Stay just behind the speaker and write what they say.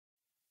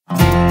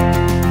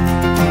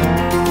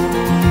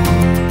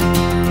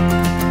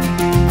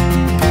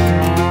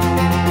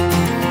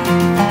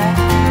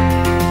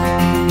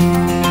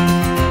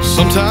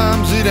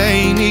Sometimes it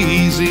ain't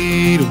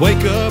easy to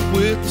wake up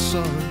with the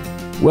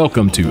sun.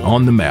 Welcome to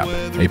On the Map,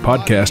 a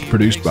podcast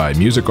produced by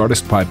Music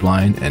Artist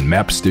Pipeline and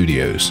Map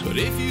Studios. But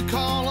if you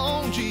call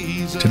on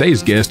Jesus,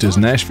 Today's guest is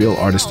Nashville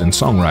artist and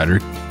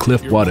songwriter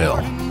Cliff Waddell.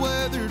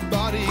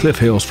 Cliff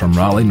hails from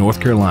Raleigh, North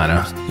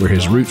Carolina, where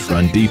his roots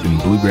run deep in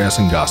bluegrass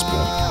and gospel.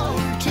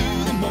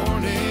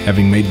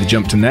 Having made the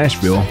jump to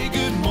Nashville,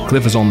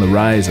 Cliff is on the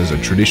rise as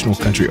a traditional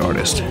country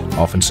artist,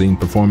 often seen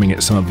performing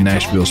at some of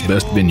Nashville's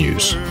best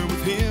venues.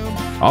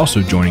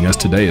 Also joining us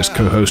today is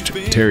co-host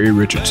Terry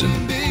Richardson.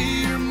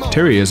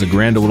 Terry is a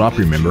Grand Ole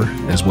Opry member,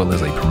 as well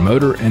as a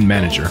promoter and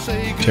manager.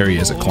 Terry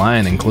is a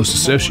client and close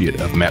associate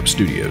of Map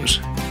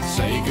Studios.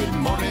 say good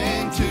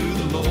morning to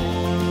the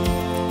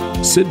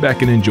Lord. Sit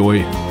back and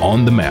enjoy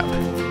On the Map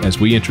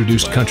as we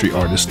introduce country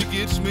artist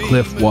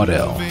Cliff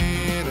Waddell.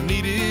 I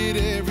need it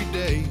every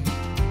day.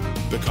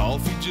 The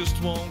coffee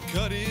just won't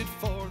cut it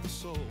for the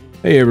soul.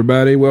 Hey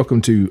everybody,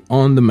 welcome to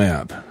On the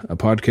Map, a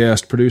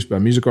podcast produced by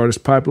Music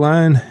Artist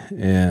Pipeline,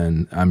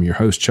 and I'm your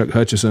host Chuck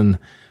Hutchison.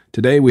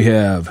 Today we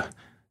have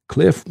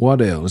Cliff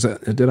Waddell.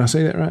 Did I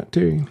say that right,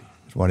 Terry?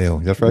 Waddell,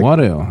 that's right.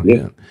 Waddell,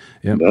 yeah.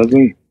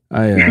 Doesn't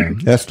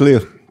That's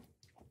Cliff.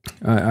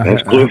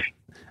 that's Cliff?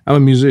 I'm a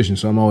musician,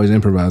 so I'm always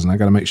improvising. I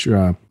got to make sure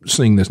I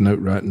sing this note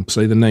right and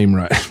say the name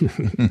right.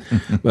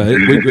 But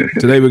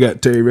today we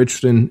got Terry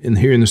Richardson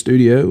here in the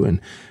studio, and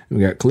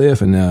we got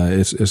Cliff, and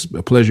it's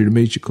a pleasure to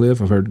meet you,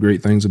 Cliff. I've heard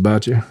great things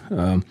about you.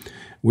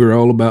 We're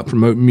all about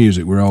promoting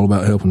music. We're all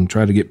about helping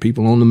try to get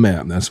people on the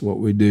map. That's what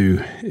we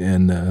do.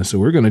 And so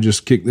we're going to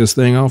just kick this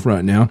thing off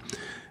right now.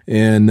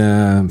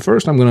 And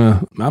first, I'm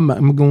gonna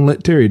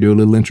let Terry do a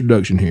little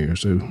introduction here.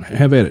 So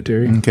have at it,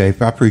 Terry. Okay,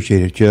 I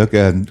appreciate it, Chuck.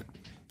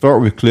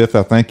 Start with Cliff.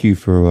 I thank you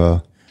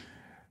for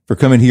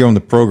coming here on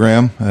the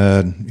program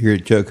here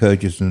at Chuck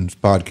Hutchison's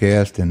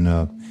podcast.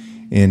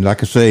 And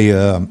like I say,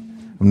 I've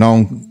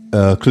known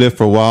Cliff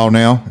for a while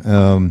now,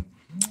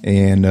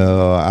 and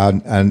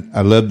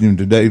I loved him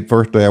today.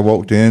 First day I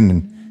walked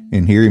in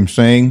and hear him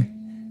sing,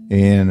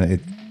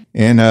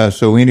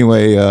 so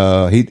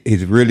anyway,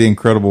 he's a really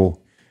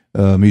incredible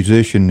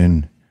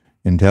musician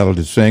and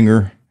talented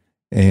singer,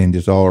 and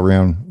just all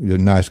around a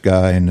nice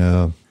guy.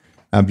 And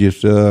I'm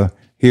just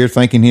here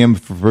thanking him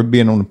for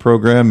being on the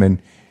program.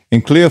 And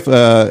Cliff,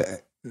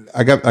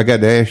 I got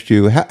to ask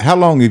you, how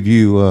long have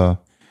you?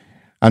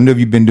 I know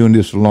you've been doing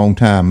this a long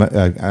time.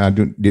 I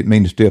didn't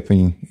mean to step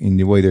in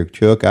your way there,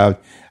 Chuck.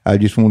 I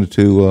just wanted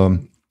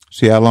to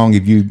see how long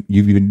have you've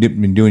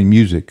been doing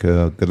music,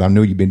 because I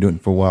know you've been doing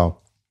it for a while.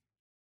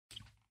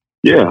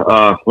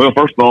 Yeah. Well,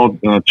 first of all,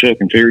 Chuck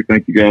and Terry,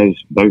 thank you guys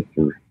both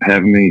for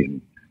having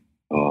me.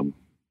 And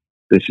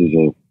this is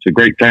it's a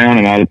great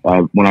town. And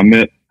when I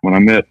met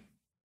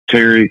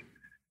Terry,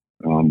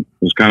 it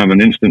was kind of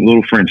an instant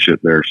little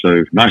friendship there.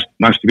 So nice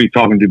to be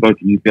talking to both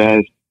of you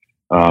guys.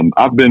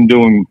 I've been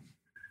doing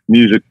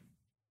music.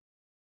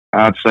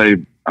 I'd say,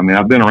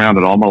 I've been around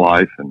it all my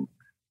life, and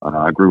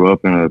I grew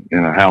up in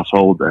a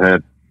household that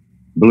had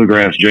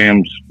bluegrass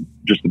jams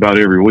just about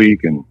every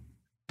week, and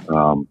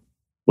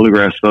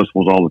bluegrass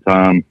festivals all the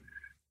time.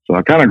 So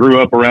I kind of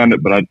grew up around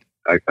it, but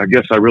I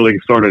guess I really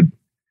started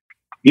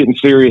getting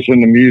serious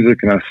into music,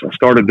 and I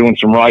started doing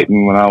some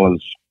writing when I was,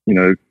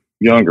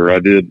 younger. I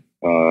did,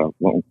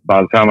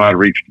 by the time I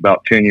reached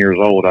about 10 years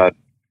old, I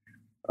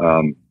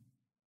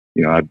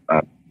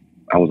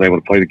was able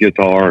to play the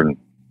guitar and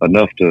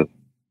enough to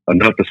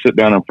sit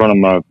down in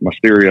front of my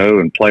stereo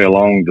and play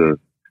along to,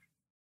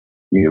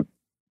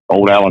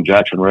 old Alan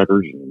Jackson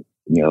records and,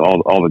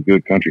 all the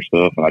good country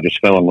stuff. And I just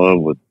fell in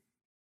love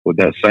with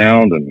that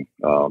sound. And,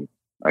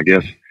 I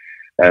guess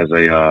as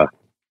I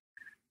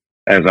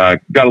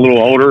got a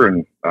little older,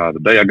 and, the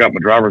day I got my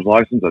driver's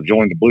license, I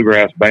joined the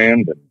bluegrass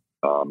band, and,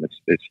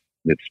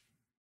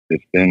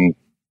 it's been,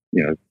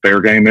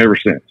 fair game ever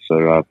since.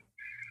 So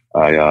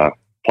I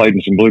played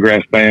in some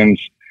bluegrass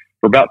bands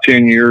for about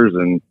 10 years.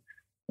 And,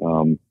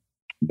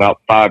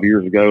 about 5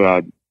 years ago,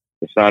 I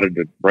decided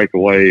to break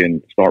away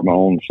and start my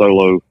own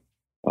solo,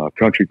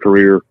 country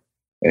career.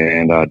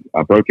 And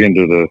I broke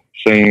into the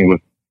scene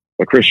with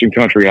a Christian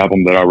country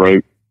album that I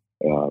wrote,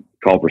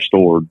 called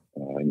Restored.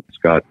 And it's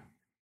got,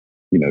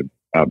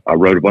 I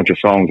wrote a bunch of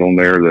songs on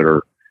there that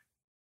are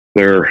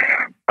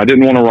I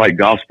didn't want to write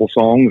gospel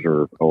songs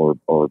or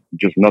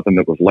just nothing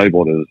that was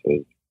labeled as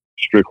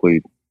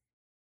strictly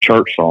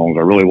church songs.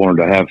 I really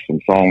wanted to have some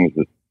songs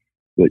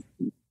that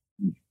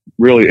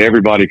really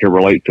everybody could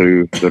relate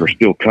to, that are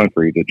still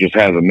country, that just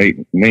has a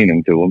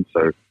meaning to them.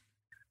 So,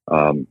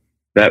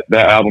 that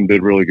album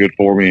did really good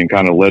for me and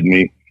kind of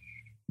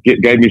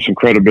gave me some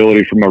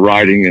credibility for my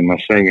writing and my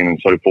singing and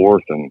so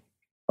forth. And,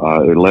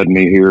 it led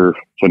me here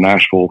to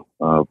Nashville,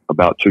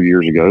 about 2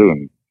 years ago.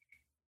 And,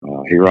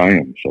 here I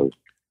am. So,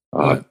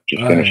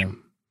 just finished.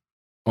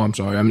 I'm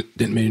sorry. I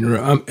didn't mean to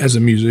interrupt. As a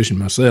musician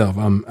myself,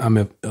 I'm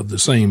of the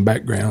same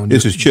background.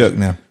 This is Chuck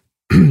now.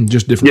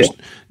 just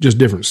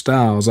different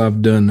styles.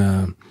 I've done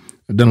a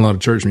lot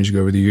of church music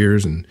over the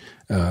years, and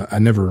I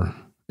never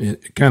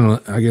kind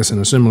of, I guess, in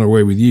a similar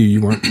way with you.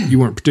 You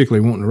weren't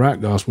particularly wanting to write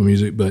gospel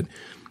music, but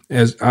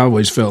as I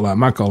always felt like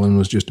my calling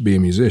was just to be a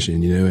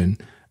musician,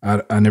 and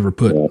I never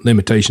put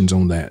limitations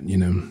on that,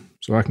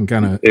 So I can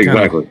kind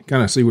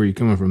of see where you're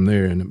coming from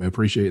there, and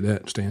appreciate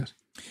that stance.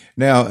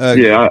 Now,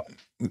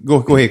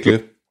 go ahead,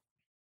 Cliff.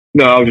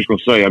 No, I was just going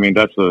to say. I mean,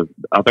 I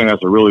think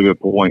that's a really good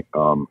point.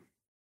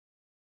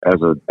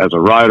 As a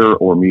writer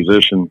or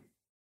musician,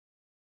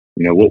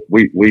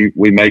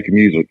 we make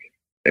music,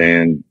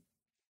 and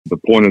the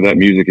point of that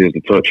music is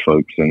to touch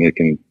folks, and it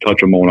can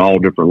touch them on all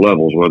different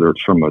levels, whether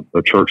it's from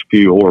a church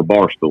pew or a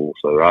bar stool.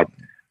 So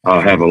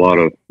I have a lot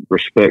of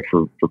respect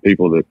for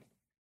people that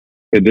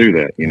do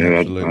that.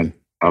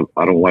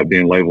 I don't like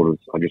being labeled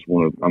as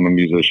I'm a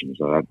musician.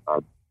 So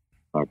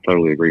I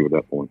totally agree with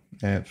that point.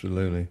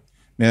 Absolutely.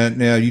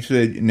 Now you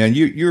said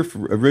you're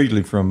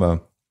originally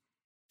from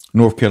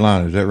North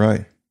Carolina. Is that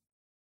right?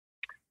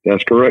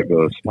 That's correct.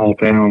 A small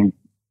town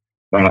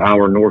about an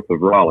hour north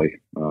of Raleigh,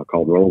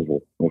 called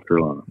Roseville, North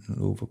Carolina.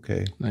 Oh,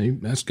 okay. Now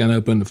that's kind of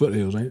up in the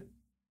foothills, ain't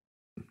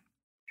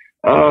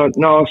it?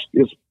 No,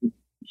 it's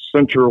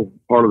central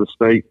part of the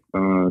state,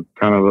 kind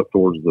of up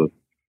towards the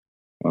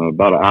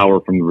about an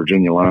hour from the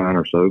Virginia line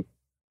or so.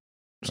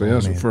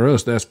 So for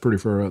us, that's pretty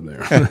far up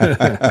there.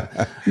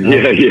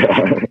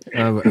 Yeah.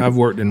 I've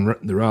worked in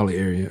the Raleigh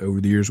area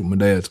over the years with my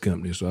dad's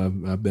company, so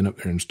I've been up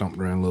there and stomped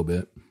around a little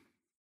bit.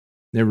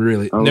 Never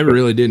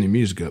really did any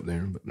music up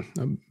there, but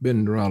I've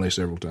been to Raleigh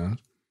several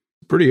times.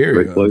 Pretty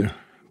area up there.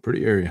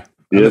 Pretty area.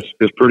 Yes,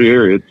 it's pretty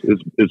area.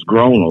 It's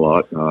grown a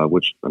lot,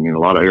 which a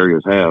lot of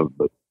areas have.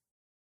 But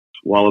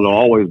while it'll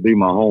always be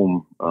my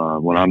home,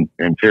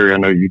 and Terry, I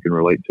know you can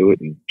relate to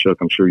it, and Chuck,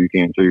 I'm sure you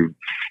can too.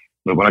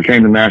 But when I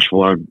came to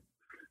Nashville,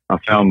 I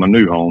found my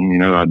new home.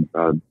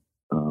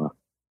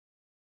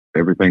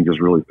 Everything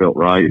just really felt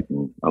right,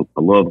 and I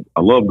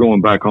love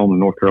going back home to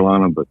North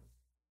Carolina, but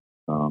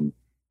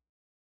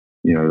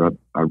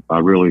I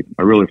really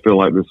feel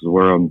like this is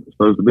where I'm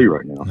supposed to be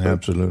right now. So.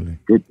 Absolutely.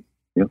 Good.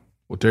 Yeah.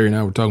 Well, Terry and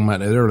I were talking about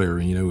that earlier.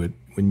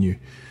 When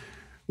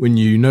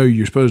you know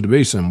you're supposed to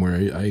be somewhere,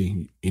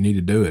 you need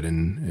to do it,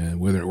 and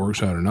whether it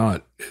works out or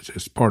not,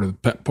 it's part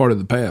of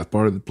the path,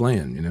 part of the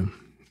plan.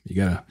 You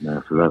gotta.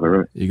 That's exactly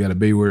right. You gotta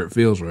be where it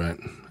feels right.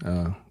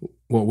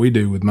 What we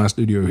do with my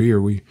studio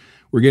here,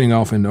 we're getting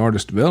off into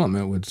artist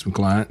development with some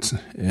clients,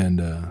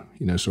 and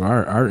so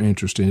our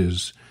interest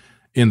is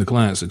in the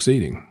client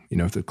succeeding.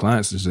 If the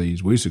client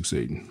succeeds, we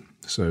succeed.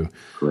 So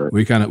correct.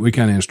 we kind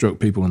of instruct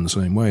people in the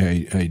same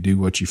way. Hey, do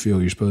what you feel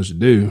you're supposed to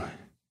do,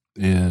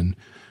 and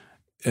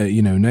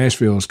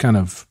Nashville has kind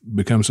of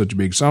become such a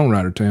big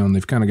songwriter town.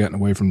 They've kind of gotten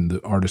away from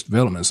the artist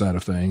development side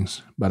of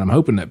things, but I'm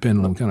hoping that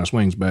pendulum kind of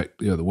swings back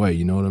the other way.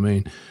 You know what I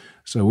mean?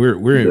 So we're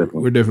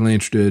definitely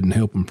interested in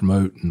helping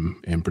promote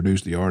and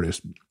produce the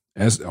artists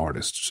as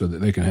artists, so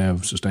that they can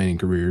have sustaining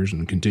careers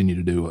and continue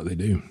to do what they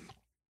do.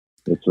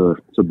 It's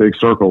a big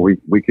circle.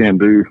 We can't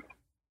do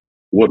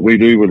what we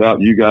do without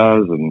you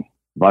guys, and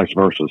vice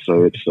versa.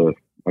 So it's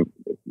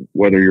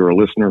whether you're a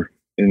listener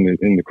in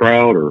the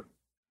crowd or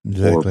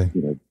exactly.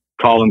 Or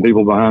calling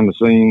people behind the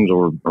scenes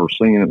or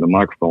singing at the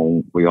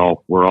microphone, we're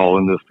all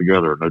in this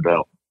together, no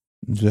doubt.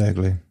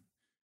 Exactly.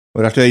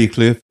 But I tell you,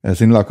 Cliff, it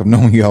seems like I've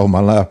known you all my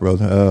life,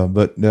 brother.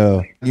 But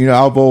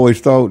I've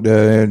always thought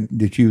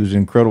that you was an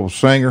incredible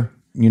singer.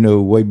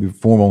 Way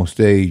before on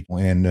stage,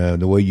 and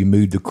the way you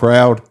moved the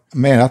crowd.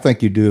 Man, I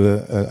think you do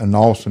an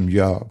awesome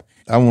job.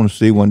 I want to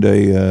see one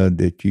day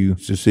that you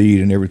succeed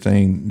in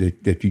everything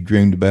that you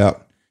dreamed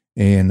about.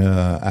 And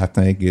I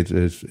think it's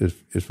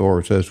as far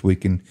as us, we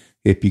can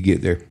help you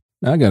get there.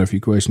 I got a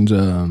few questions.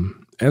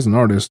 As an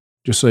artist,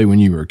 just say when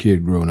you were a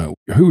kid growing up,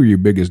 who were your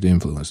biggest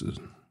influences?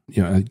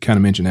 I kind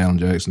of mentioned Alan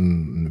Jackson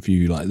and a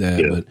few like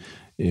that, but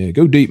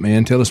go deep,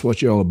 man. Tell us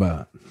what you're all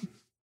about.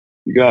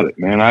 You got it,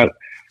 man. I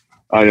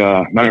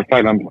matter of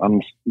fact,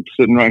 I'm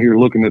sitting right here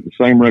looking at the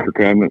same record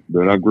cabinet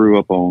that I grew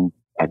up on.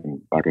 I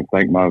can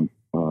thank my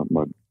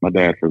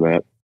dad for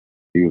that.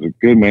 He was a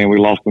good man. We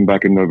lost him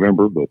back in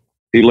November, but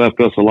he left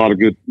us a lot of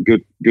good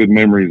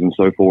memories and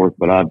so forth.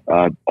 But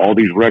I all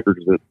these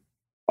records that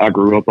I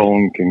grew up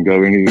on can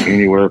go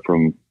anywhere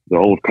from the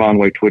old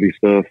Conway Twitty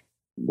stuff,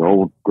 the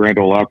old Grand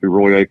Ole Opry,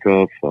 Roy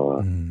Acuff,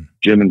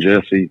 Jim and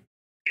Jesse,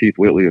 Keith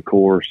Whitley, of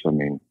course. I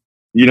mean,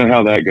 you know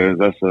how that goes.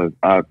 That's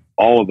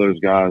all of those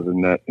guys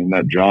in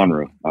that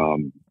genre.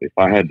 If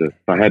I had to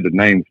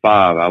name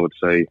five, I would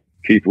say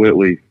Keith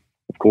Whitley,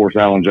 of course,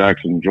 Alan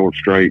Jackson, George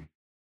Strait,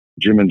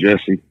 Jim and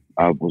Jesse.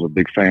 I was a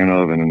big fan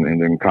of, and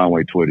then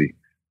Conway Twitty,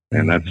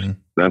 and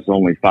that's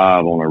only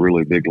five on a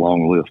really big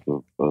long list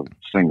of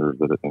singers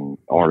and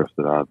artists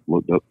that I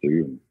looked up to.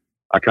 And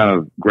I kind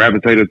of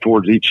gravitated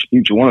towards each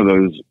one of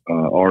those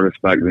artists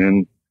back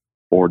then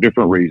for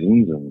different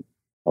reasons, and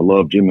I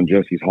loved Jim and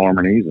Jesse's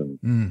harmonies,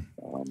 and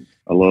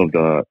I loved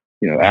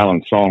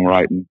Alan's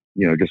songwriting.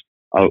 Just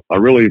I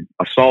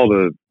saw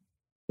the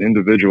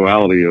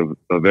individuality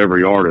of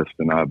every artist,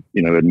 and I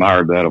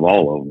admired that of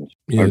all of them.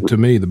 Yeah, to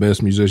me, the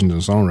best musicians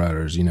and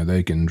songwriters,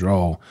 they can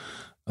draw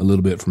a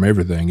little bit from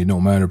everything. It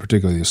don't matter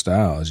particularly the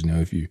styles.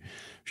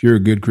 If you're a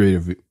good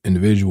creative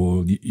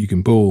individual, you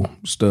can pull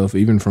stuff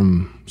even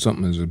from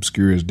something as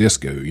obscure as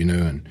disco,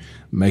 and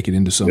make it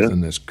into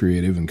something that's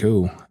creative and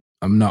cool.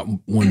 I'm not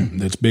one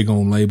that's big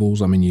on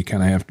labels. I mean, you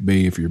kind of have to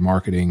be if you're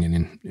marketing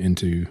and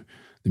into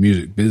the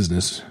music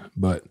business,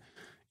 but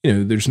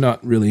there's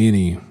not really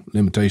any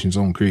limitations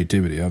on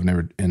creativity.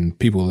 And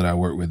people that I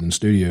work with in the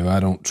studio, I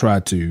don't try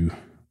to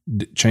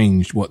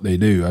change what they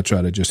do. I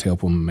try to just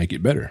help them make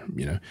it better,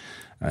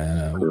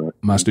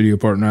 my studio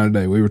partner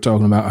today, we were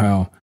talking about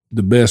how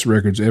the best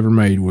records ever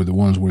made were the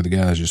ones where the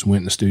guys just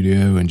went in the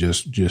studio and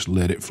just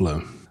let it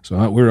flow.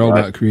 So we're all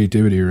about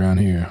creativity around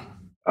here.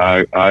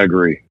 I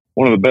agree.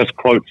 One of the best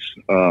quotes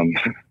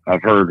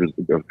I've heard is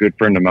a good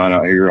friend of mine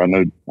out here. I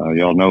know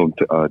y'all know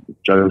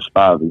Joe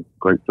Spivey,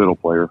 great fiddle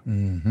player.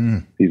 Mm-hmm.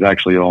 He's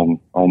actually on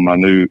my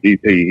new EP.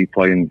 He's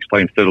playing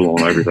fiddle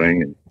on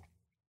everything. And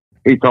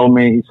he told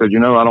me, he said,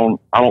 I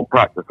don't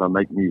practice. I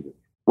make music.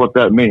 What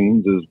that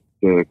means is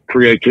the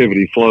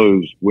creativity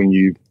flows when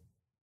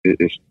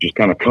it just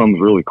kind of comes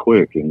really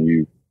quick, and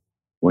you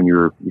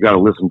got to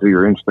listen to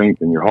your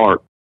instinct and your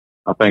heart.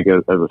 I think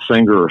as a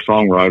singer or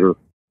songwriter,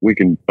 we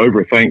can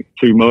overthink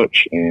too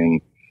much, and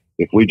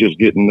if we just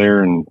get in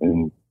there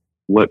and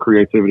let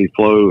creativity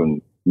flow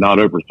and not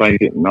overthink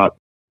it and not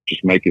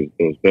just make it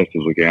as best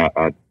as we can,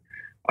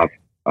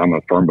 I'm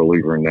a firm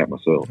believer in that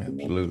myself.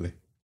 Absolutely.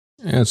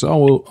 Yeah, it's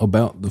all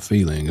about the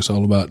feeling. It's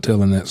all about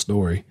telling that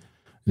story.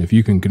 And if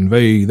you can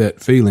convey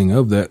that feeling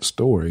of that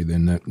story,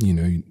 then that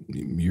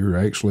you're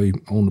actually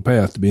on the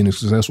path to being a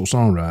successful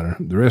songwriter.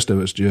 The rest of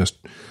it's just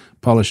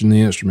polishing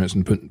the instruments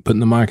and putting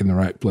the mic in the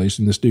right place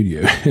in the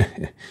studio.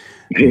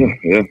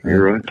 Yeah,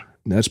 you're right.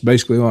 That's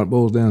basically what it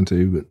boils down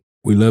to. But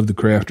we love the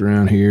craft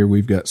around here.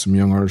 We've got some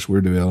young artists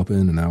we're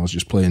developing, and I was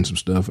just playing some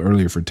stuff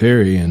earlier for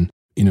Terry. And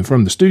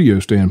from the studio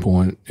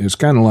standpoint, it's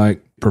kind of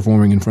like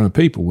performing in front of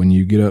people. When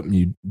you get up and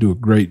you do a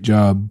great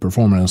job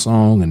performing a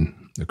song, and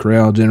the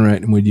crowd's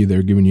interacting with you,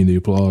 they're giving you the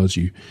applause.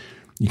 You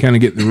kind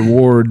of get the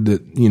reward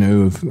that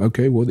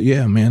okay, well,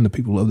 yeah, man, the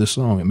people love this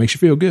song. It makes you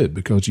feel good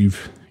because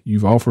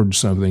you've offered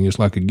something. It's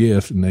like a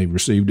gift, and they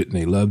received it and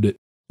they loved it.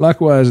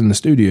 Likewise, in the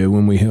studio,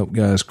 when we help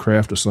guys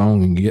craft a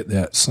song and get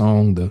that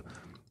song,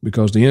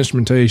 because the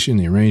instrumentation,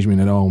 the arrangement,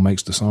 it all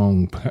makes the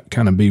song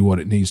kind of be what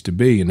it needs to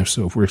be. And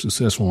if we're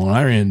successful on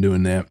our end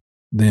doing that,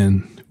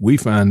 then we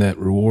find that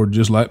reward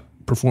just like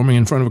performing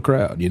in front of a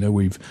crowd.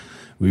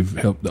 We've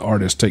helped the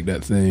artist take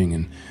that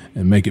thing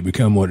and make it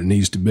become what it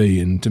needs to be.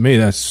 And to me,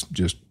 that's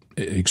just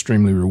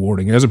extremely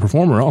rewarding as a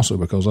performer also,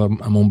 because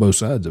I'm on both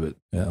sides of it.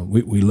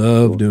 We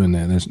love doing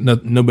that. There's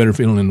no better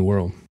feeling in the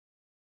world.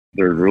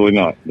 There's really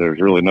not.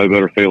 There's really no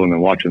better feeling than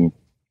watching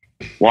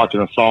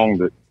a song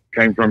that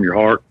came from your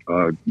heart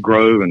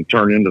grow and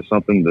turn into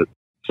something that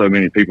so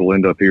many people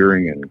end up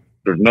hearing. And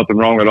there's nothing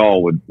wrong at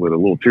all with a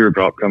little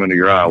teardrop coming to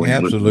your eye when you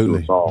listen to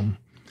a song.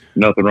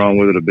 Nothing wrong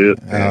with it a bit.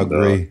 I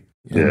agree.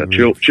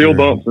 Chill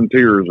bumps and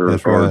tears are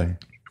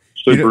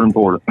super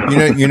important.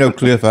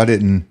 Cliff,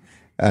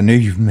 I knew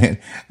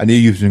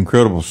you was an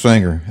incredible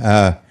singer.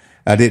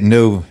 I didn't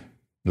know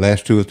the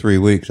last 2 or 3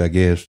 weeks, I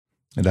guess,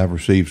 that I've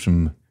received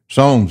some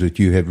songs that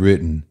you have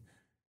written.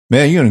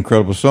 Man, you're an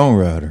incredible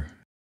songwriter.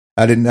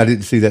 I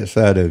didn't see that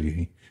side of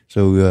you.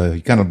 So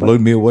you kind of blew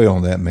me away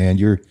on that, man.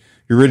 You're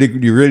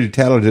really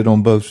talented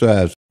on both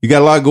sides. You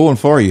got a lot going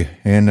for you,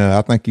 and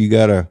I think you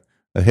got a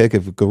heck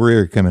of a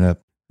career coming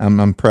up.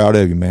 I'm proud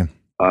of you, man.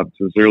 I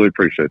sincerely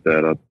appreciate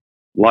that.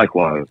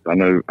 Likewise, I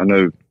know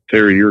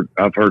Terry.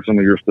 I've heard some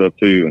of your stuff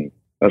too, and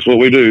that's what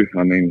we do.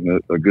 I mean,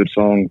 a good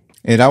song.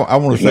 And I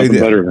want to say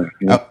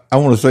that I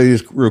want to say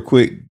this real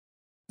quick.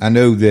 I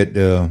know that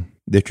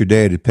your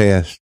dad had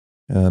passed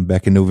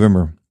back in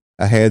November.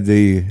 I had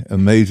the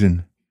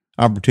amazing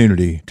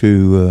opportunity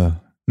to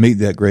meet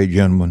that great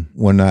gentleman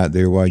one night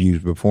there while you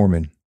was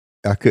performing.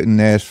 I couldn't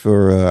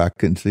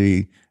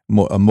see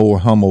a more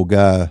humble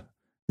guy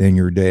than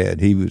your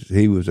dad. He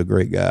was a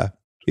great guy.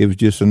 It was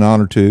just an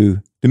honor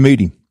to meet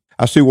him.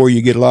 I see where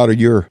you get a lot of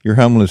your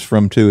humbleness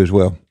from too as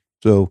well.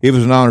 So it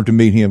was an honor to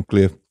meet him,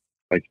 Cliff.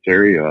 Thank you,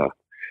 Terry.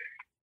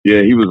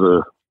 He was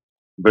a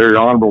very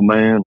honorable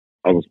man.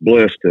 I was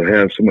blessed to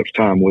have so much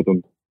time with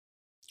him.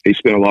 He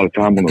spent a lot of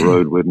time on the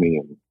road with me,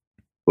 and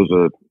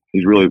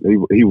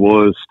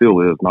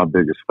still is my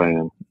biggest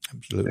fan.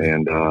 Absolutely.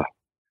 And of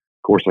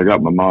course, I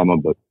got my mama,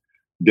 but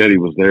Daddy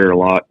was there a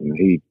lot, and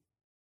we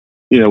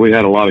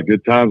had a lot of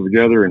good times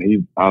together.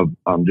 And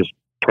I'm just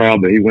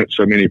proud that he went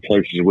so many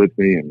places with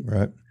me. And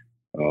right.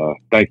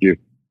 Thank you.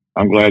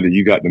 I'm glad that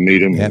you got to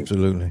meet him.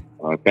 Absolutely.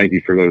 And, thank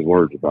you for those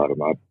words about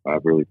him. I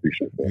really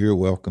appreciate that. You're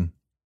welcome.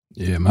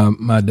 Yeah,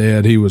 my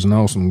dad, he was an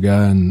awesome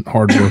guy and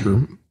hard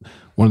worker.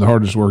 One of the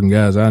hardest working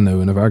guys I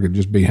know. And if I could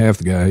just be half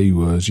the guy he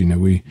was,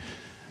 when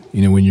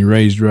you're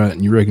raised right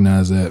and you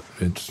recognize that,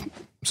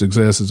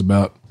 success is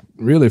about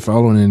really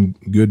following in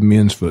good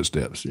men's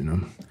footsteps,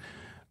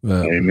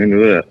 But, amen to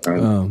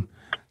that.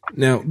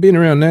 now, being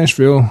around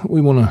Nashville,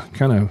 we want to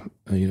kind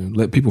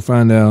let people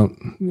find out,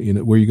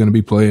 where you're going to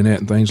be playing at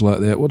and things like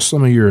that. What's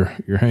some of your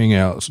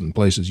hangouts and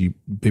places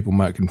people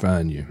might can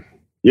find you?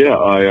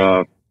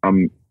 Yeah,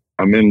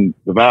 I'm in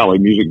the Valley,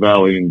 Music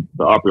Valley, in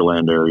the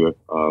Opryland area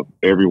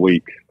every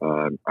week.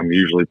 I'm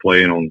usually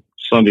playing on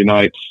Sunday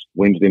nights,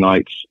 Wednesday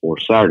nights, or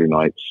Saturday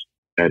nights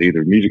at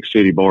either Music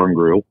City Bar and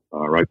Grill,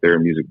 right there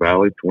in Music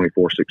Valley,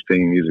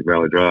 2416 Music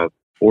Valley Drive,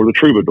 or the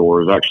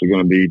Troubadour is actually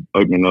going to be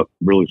opening up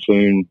really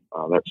soon.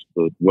 That's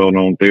the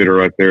well-known theater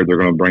right there. They're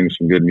going to bring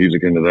some good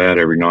music into that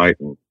every night.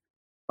 And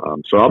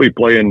so I'll be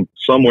playing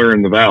somewhere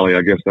in the Valley.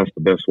 I guess that's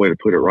the best way to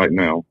put it right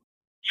now.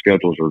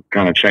 Schedules are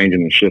kind of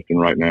changing and shifting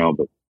right now,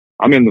 but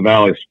I'm in the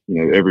Valley,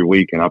 every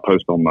week, and I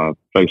post on my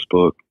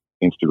Facebook,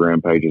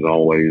 Instagram pages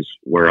always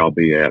where I'll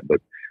be at.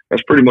 But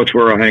that's pretty much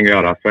where I hang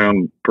out. I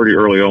found pretty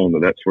early on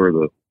that that's where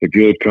the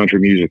good country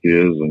music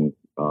is, and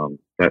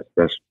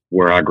that's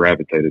where I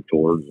gravitated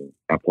towards. And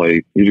I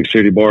play Music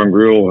City Bar and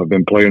Grill. I've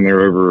been playing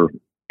there over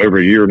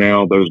a year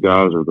now. Those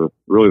guys are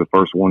really the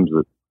first ones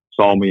that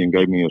saw me and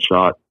gave me a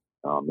shot.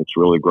 It's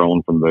really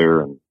grown from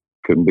there, and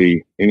couldn't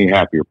be any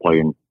happier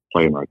playing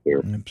right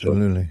there.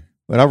 Absolutely.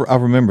 But I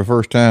remember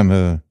first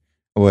time.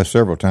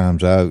 Several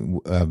times I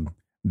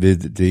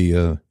visited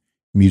the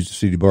Music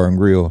City Bar and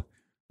Grill.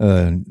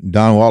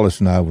 Don Wallace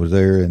and I was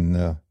there, and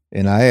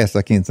I asked,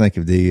 I can't think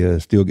of the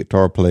steel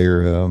guitar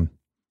player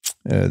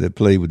that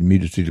played with the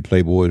Music City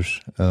Playboys,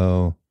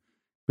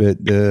 but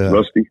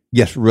Rusty.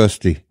 Yes,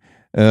 Rusty.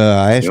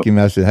 I asked him.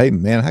 I said, "Hey,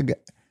 man, how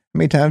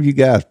many times you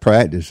guys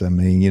practice?" I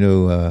mean,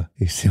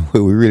 he said,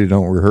 "Well, we really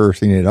don't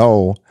rehearse any at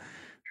all."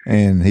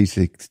 And he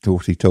said, of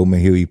course, he told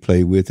me who he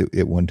played with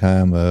at one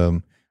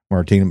time.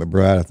 Martina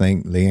McBride, I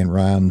think, Leanne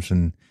Rhymes,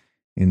 and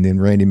then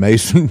Randy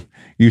Mason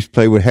used to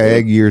play with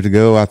Hag years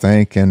ago, I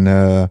think, and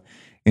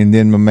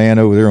then my man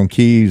over there on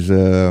keys used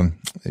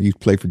to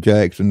play for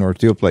Jackson, or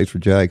still plays for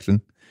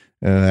Jackson,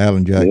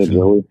 Alan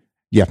Jackson.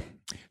 Yeah.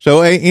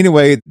 So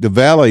anyway, the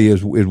Valley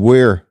is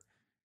where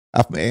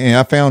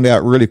I found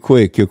out really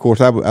quick. Of course,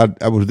 I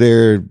was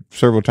there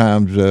several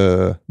times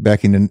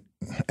back in the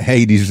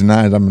 80s and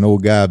 90s. I'm an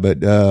old guy,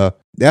 but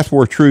that's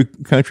where true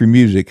country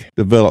music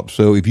develops.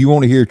 So if you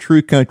want to hear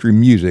true country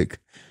music,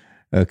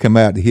 come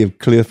out to hear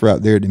Cliff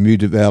right there at the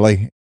Music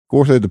Valley. Of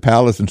course, there's the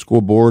Palace and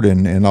Scoreboard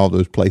and all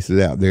those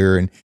places out there,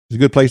 and it's a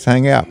good place to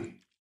hang out.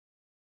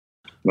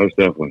 Most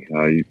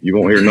definitely. You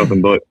won't hear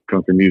nothing but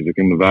country music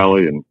in the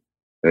Valley, and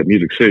at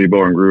Music City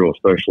Bar and Grill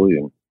especially.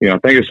 And I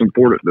think it's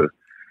important to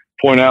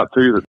point out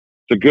too that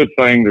it's a good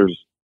thing.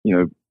 There's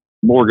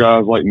more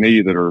guys like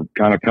me that are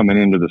kind of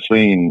coming into the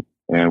scene.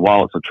 And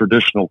while it's a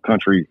traditional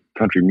country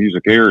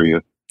music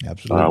area,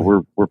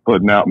 absolutely, we're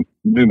putting out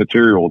new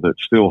material that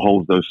still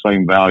holds those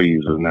same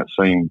values and that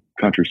same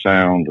country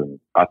sound. And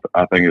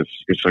I think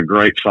it's a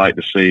great sight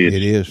to see. It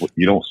is.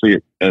 You don't see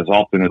it as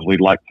often as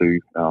we'd like to,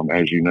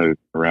 as you know,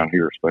 around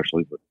here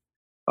especially. But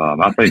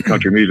I think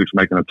country music's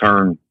making a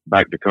turn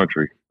back to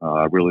country.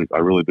 I really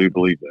do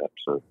believe that.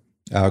 So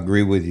I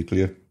agree with you,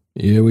 Cliff.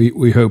 Yeah,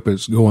 we hope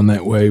it's going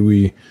that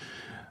way.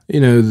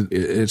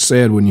 It's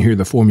sad when you hear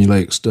the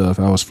formulaic stuff.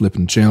 I was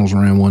flipping channels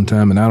around one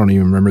time, and I don't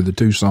even remember the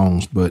two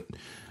songs, but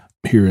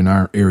here in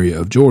our area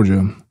of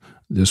Georgia,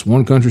 this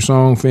one country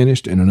song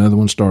finished and another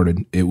one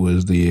started. It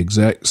was the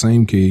exact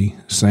same key,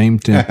 same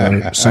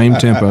tempo, same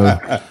tempo.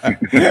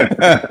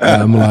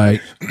 I'm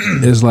like,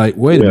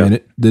 wait a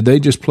minute, did they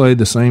just play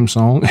the same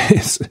song?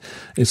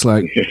 It's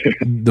like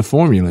the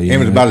formula. It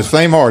was about the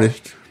same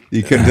artist.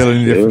 You couldn't tell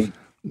any difference.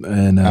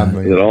 And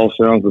it all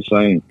sounds the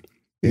same.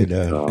 It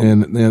does.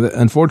 And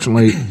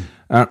unfortunately,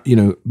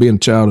 being a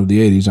child of the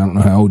 80s, I don't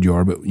know how old you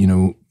are, but,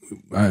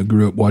 I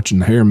grew up watching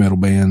the hair metal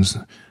bands.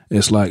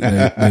 It's like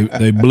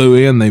they blew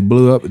in, they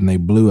blew up, and they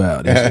blew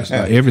out. It's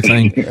like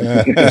everything.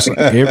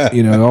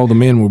 All the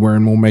men were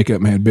wearing more makeup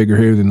and had bigger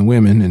hair than the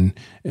women,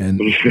 and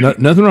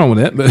nothing wrong with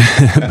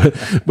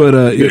that. But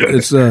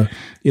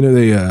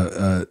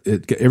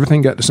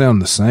everything got to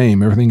sound the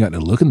same. Everything got to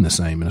looking the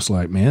same, and it's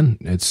like, man,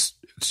 it's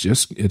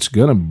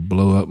gonna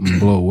blow up and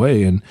blow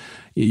away. And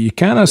you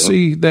kind of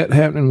see that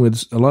happening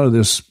with a lot of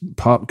this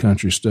pop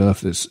country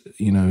stuff. That's,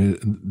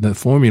 the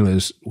formula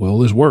is, well,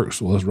 this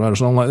works. Well, let's write a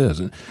song like this.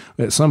 And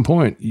at some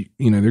point,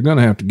 they're going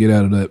to have to get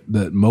out of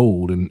that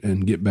mold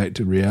and get back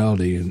to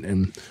reality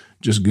and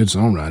just good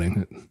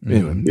songwriting.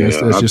 Anyway,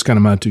 that's just kind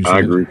of my 2 cents. I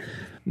agree.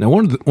 Now,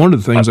 one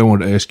of the things I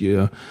wanted to ask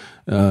you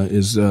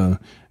is,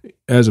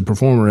 as a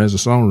performer, as a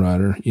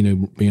songwriter,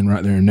 being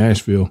right there in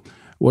Nashville,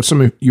 what's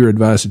some of your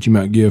advice that you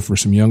might give for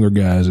some younger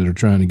guys that are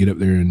trying to get up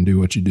there and do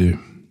what you do?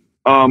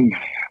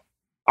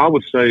 I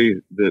would say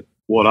that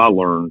what I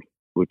learned,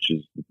 which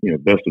is,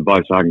 best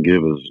advice I can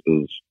give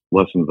is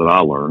lessons that I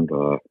learned.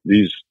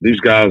 These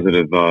guys that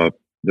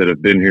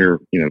have been here,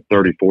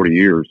 30, 40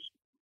 years,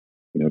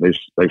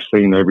 they've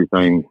seen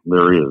everything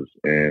there is.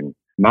 And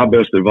my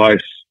best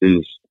advice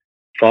is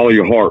follow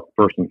your heart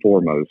first and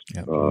foremost.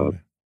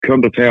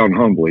 Come to town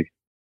humbly.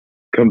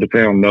 Come to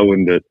town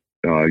knowing that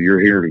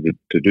you're here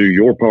to do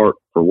your part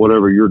for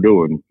whatever you're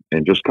doing,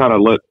 and just kind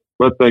of let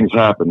things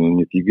happen. And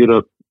if you get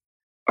up,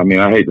 I mean,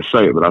 I hate to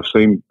say it, but I've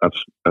seen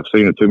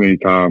it too many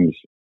times.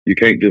 you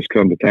can't just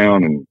come to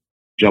town and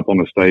jump on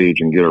the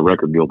stage and get a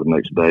record deal the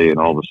next day, and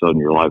all of a sudden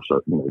your life's a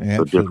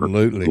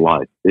different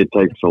life. It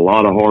takes a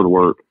lot of hard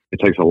work. It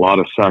takes a lot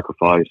of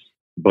sacrifice.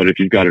 But if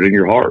you've got it in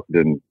your heart,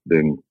 then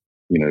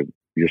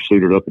you're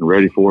suited up and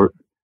ready for it.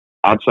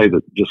 I'd say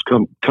that just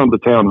come to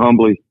town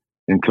humbly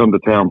and come to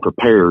town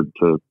prepared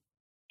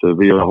to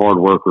be a hard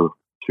worker,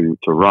 to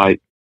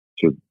write,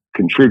 to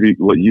contribute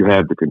what you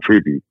have to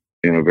contribute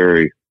in a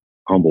very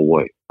humble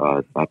way.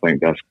 I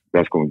think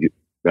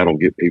that'll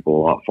get people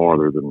a lot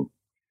farther than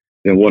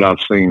what I've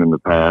seen in the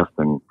past.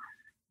 And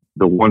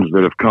the ones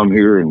that have come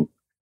here and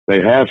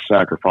they have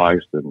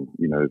sacrificed and,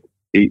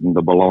 eaten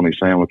the bologna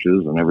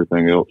sandwiches and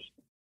everything else,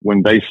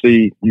 when they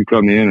see you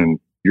come in and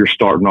you're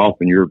starting off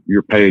and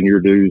you're paying your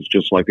dues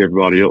just like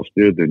everybody else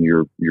did, then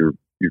you're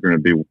going to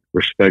be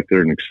respected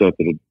and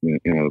accepted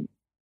in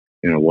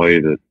a way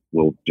that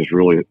will just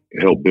really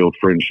help build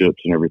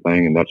friendships and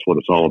everything. And that's what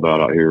it's all about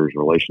out here, is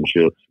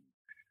relationships,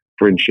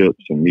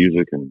 friendships, and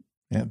music. And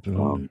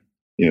absolutely,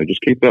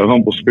 just keep that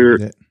humble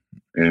spirit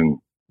and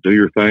do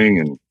your thing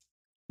and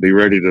be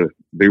ready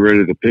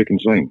to pick and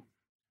sing.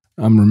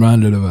 I'm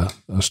reminded of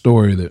a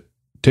story that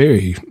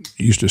Terry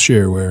used to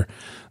share where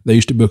they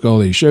used to book all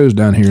these shows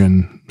down here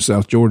in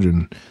South Georgia.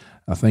 And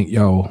I think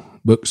y'all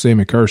booked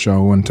Sammy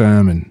Kershaw one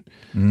time,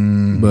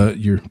 but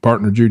your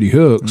partner Judy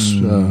Hooks,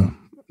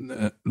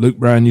 Luke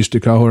Bryan used to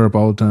call her up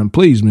all the time.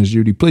 Please, Miss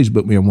Judy, please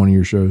book me on one of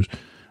your shows,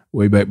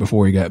 way back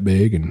before he got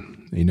big.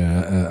 And,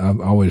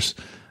 I've always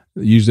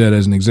used that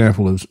as an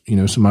example of,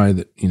 somebody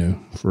that,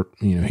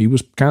 he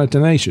was kind of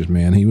tenacious,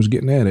 man. He was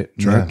getting at it,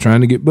 trying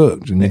to get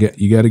booked, and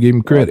you got to give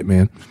him credit,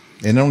 man.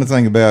 And the only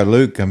thing about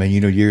Luke,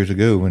 years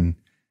ago when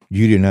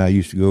Judy and I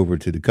used to go over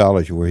to the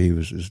college where he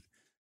was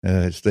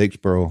at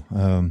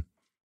Statesboro,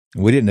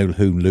 we didn't know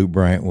who Luke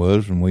Bryant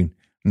was, and we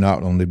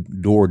knocked on the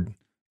door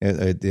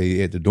at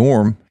the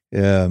dorm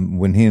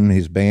when him and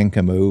his band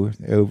come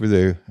over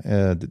there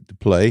to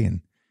play,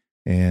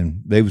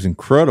 and they was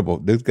incredible.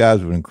 Those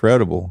guys were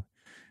incredible.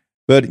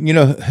 But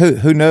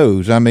who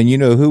knows?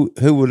 Who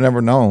would have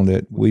ever known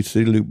that we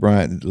see Luke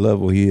Bryant at the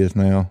level he is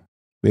now?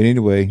 But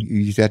anyway,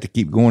 you just have to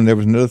keep going. There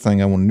was another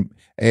thing I want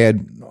to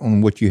add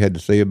on what you had to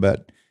say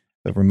about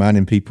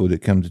reminding people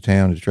that come to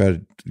town to try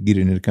to get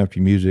into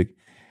country music.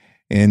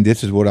 And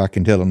this is what I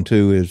can tell them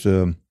too, is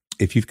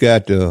if you've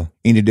got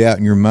any doubt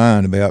in your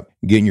mind about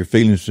getting your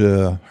feelings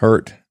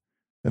hurt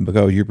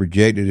because you're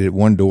projected at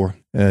one door,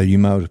 you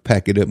might as well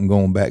pack it up and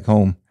go on back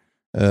home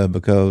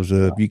because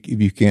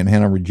if you can't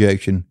handle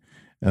rejection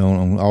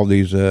on all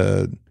these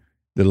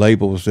the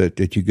labels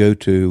that you go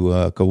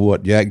to,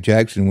 what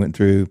Jackson went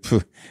through.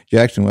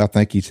 Jackson, I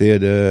think he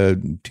said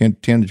 10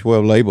 to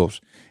 12 labels,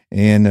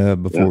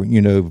 and before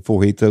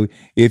he. So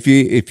if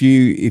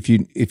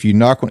you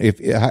knock on,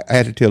 if I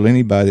had to tell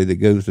anybody that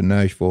goes to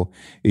Nashville,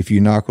 if you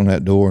knock on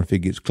that door, if it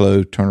gets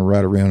closed, turn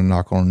right around and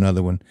knock on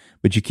another one.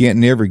 But you can't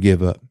never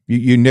give up.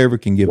 You never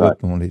can give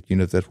up on it.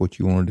 If that's what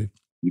you want to do,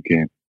 you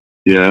can't.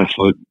 Yeah,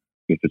 so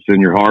if it's in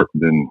your heart,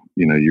 then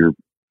you're.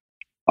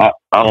 I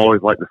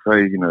always like to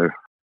say,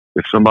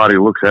 if somebody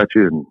looks at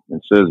you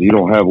and says you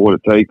don't have what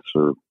it takes,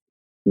 or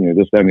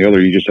this, that, and the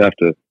other, you just have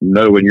to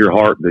know in your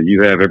heart that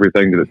you have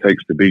everything that it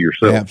takes to be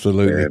yourself.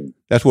 Absolutely, and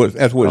that's what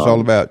it's all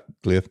about,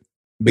 Cliff.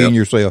 Being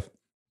yourself.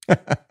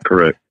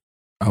 Correct.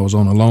 I was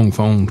on a long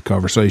phone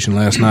conversation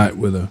last night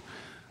with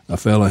a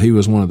fella. He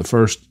was one of the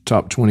first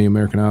top 20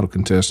 American Idol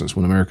contestants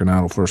when American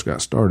Idol first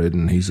got started,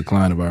 and he's a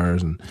client of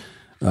ours. And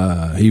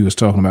he was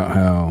talking about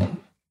how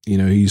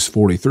he's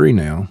 43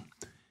 now.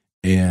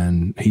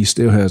 And he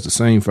still has the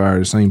same fire,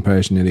 the same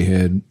passion that he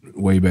had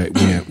way back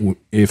then,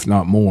 if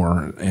not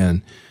more.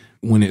 And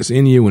when it's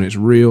in you, when it's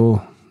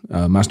real,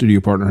 my studio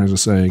partner has a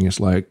saying, it's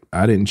like,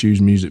 I didn't choose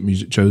music,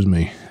 music chose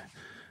me.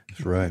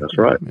 That's right. That's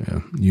right. Yeah.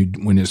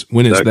 When it's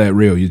that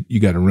real, you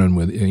got to run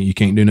with it. You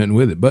can't do nothing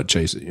with it but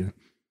chase it.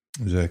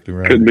 Exactly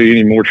right. Couldn't be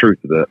any more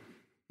truth to that.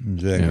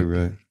 Exactly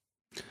right.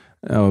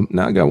 Now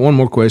I got one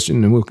more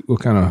question, and we'll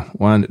kind of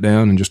wind it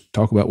down and just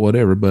talk about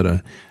whatever. But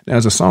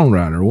as a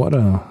songwriter,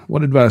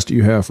 what advice do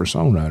you have for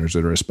songwriters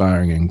that are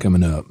aspiring and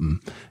coming up?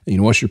 And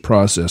what's your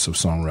process of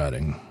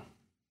songwriting?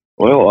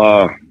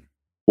 Well,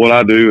 what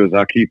I do is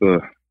I keep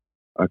a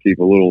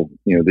little.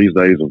 These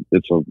days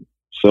it's a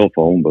cell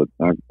phone, but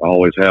I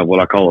always have what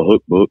I call a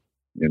hook book,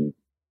 and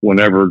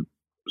whenever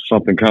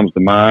something comes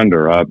to mind,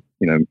 or I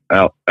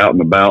out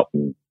and about,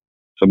 and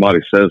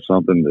somebody says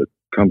something that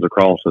comes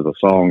across as a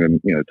song, and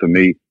to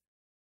me,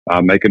 I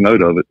make a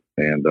note of it,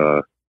 and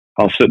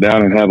I'll sit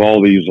down and have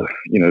all these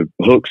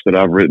hooks that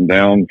I've written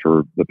down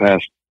for the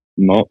past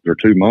month or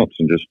 2 months,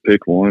 and just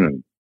pick one,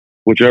 and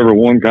whichever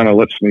one kind of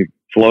lets me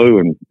flow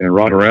and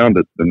write around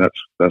it, then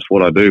that's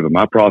what I do. But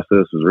my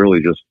process is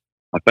really just,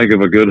 I think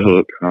of a good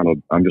hook.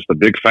 I'm just a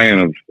big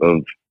fan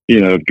of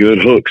good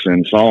hooks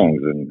in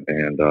songs,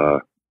 and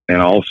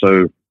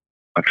also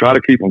I try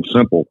to keep them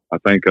simple. I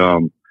think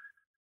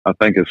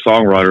as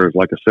songwriters,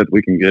 like I said,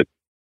 we can get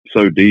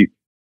so deep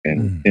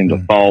and into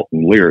thought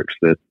and lyrics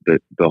that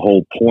the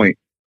whole point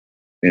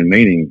and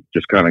meaning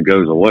just kind of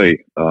goes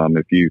away.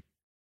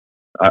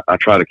 I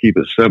try to keep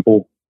it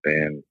simple,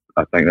 And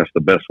I think that's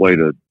the best way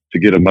to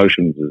get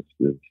emotions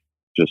is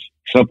just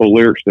simple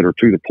lyrics that are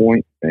to the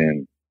point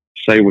and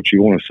say what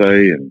you want to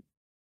say. And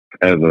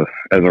as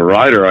a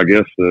writer, I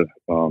guess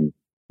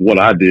what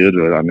I did,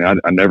 I mean,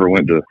 I never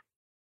went to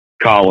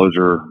college,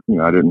 or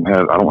I don't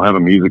have a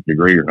music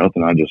degree or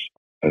nothing.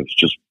 It's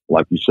just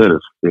like you said,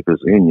 if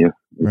it's in you,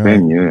 it's right.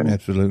 in you. And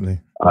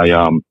absolutely.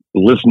 I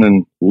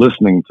listening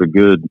to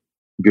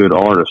good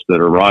artists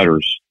that are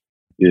writers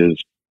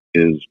is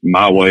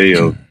my way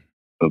of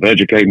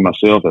educating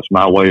myself. That's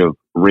my way of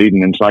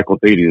reading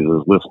encyclopedias,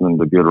 is listening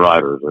to good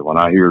writers. And when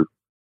I hear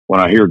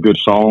good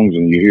songs,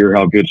 and you hear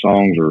how good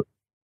songs are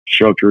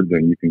structured,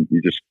 then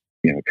you just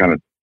kind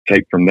of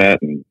take from that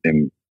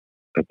and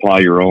apply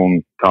your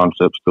own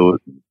concepts to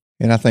it.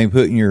 And I think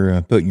putting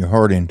your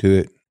heart into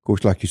it, of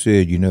course, like you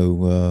said,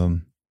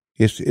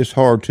 it's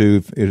hard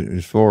to,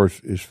 as far as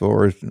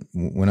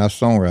when I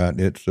songwrite,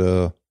 it's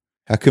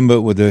I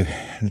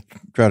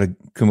try to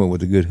come up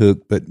with a good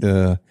hook, but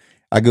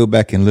I go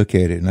back and look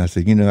at it and I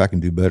say, I can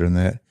do better than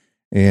that.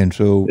 And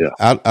so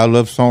I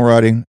love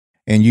songwriting.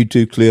 And you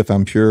too, Cliff,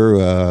 I'm sure,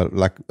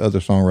 like other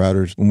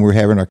songwriters, when we're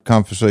having our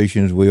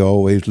conversations, we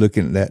always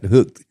looking at that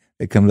hook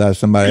that comes out of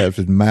somebody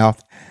else's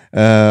mouth.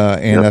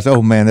 And I said,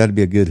 oh man, that'd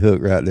be a good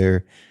hook right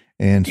there.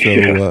 And so,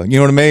 you know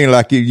what I mean?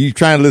 Like you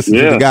trying to listen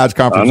to the guy's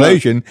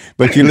conversation,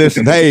 but you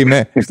listen, hey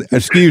man,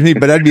 excuse me,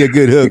 but that'd be a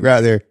good hook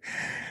right there.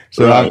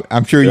 So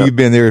I'm sure you've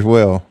been there as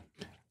well.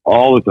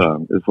 All the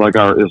time. It's like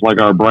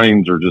our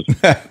brains are just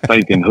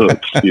thinking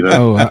hooks,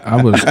 Oh,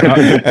 I was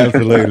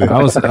absolutely.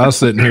 I was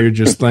sitting here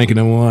just thinking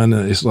of one.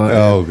 It's like,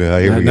 oh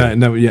god, here we go.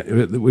 No, yeah,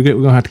 we're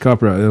gonna have to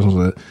copyright this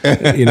one.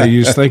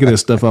 You just think of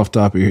this stuff off the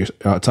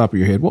top of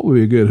your head. What would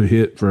be a good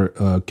hit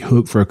for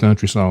hook for a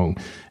country song?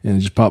 And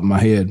it just popped in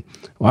my head.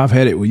 Well, I've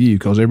had it with you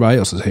because everybody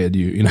else has had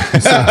you.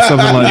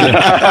 Something like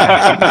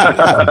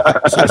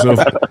that. So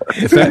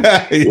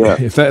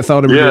if that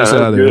thought ever gets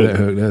out of there, that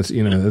hook,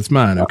 that's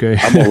mine. Okay,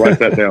 I'm gonna write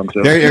that down.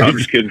 So I'm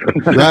just kidding.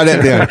 Write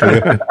that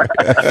down.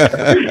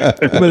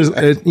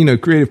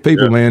 But creative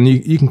people, man,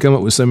 you can come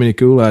up with so many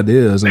cool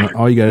ideas, and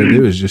all you got to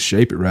do is just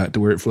shape it right to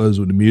where it flows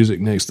with the music.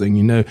 Next thing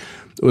you know,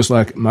 it's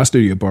like my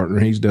studio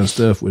partner. He's done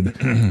stuff with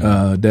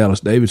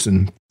Dallas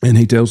Davidson, and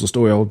he tells the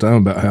story all the time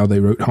about how they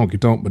wrote "Honky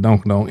Tonk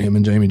Badonk Donk," him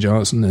and Jamie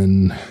Johnson,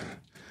 and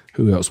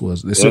who else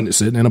was they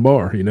sitting in a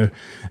bar,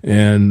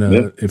 And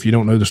if you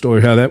don't know the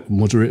story how that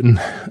was written,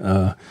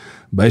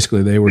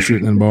 basically they were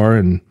sitting in a bar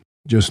and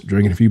just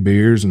drinking a few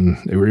beers, and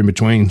they were in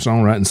between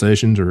songwriting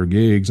sessions or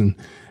gigs, and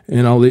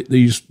all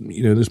these,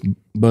 this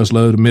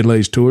busload of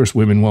middle-aged tourist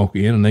women walk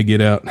in, and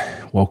they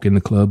walk in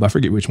the club. I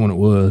forget which one it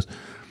was.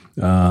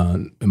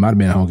 It might have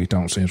been Honky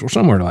Tonk Central,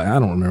 somewhere like I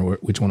don't remember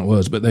which one it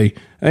was, but they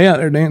out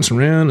there dancing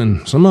around,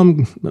 and some of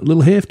them a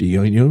little hefty,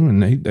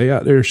 and they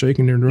out there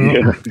shaking their drum.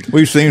 Yeah.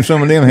 We've seen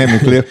some of them,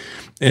 haven't we,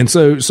 Cliff? And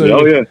so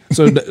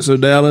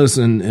Dallas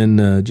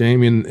and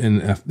Jamie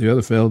and the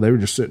other fellow, they were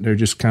just sitting there,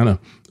 just kind of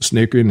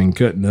snickering and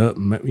cutting up,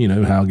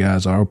 and how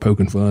guys are,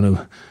 poking fun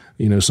of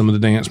some of the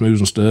dance moves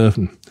and stuff,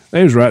 and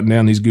they was writing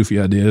down these goofy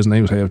ideas, and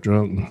they was half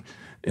drunk.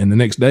 And the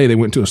next day they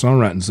went to a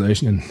songwriting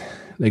session, and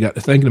they got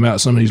to thinking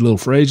about some of these little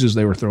phrases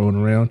they were throwing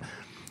around,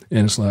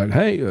 and it's like,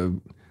 hey,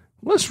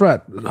 let's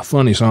write a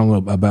funny song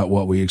about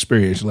what we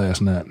experienced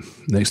last night.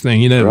 Next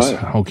thing you know, it's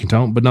Honky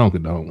Tonk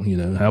Badonka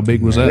Donk. How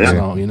big was that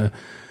song?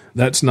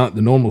 That's not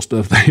the normal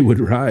stuff they would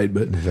write,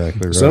 but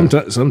exactly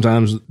right.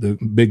 Sometimes the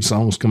big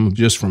songs come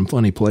just from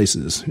funny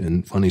places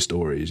and funny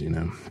stories.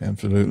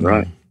 Absolutely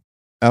right.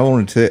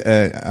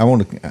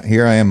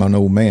 Here I am, an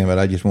old man, but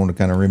I just want to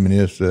kind of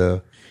reminisce.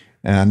 And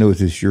I know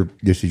this is your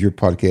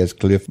podcast,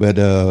 Cliff, but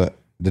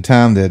the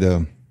time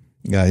that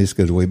this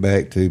goes way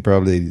back to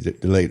probably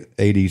the late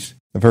 '80s.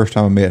 The first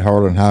time I met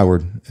Harlan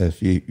Howard,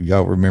 if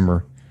y'all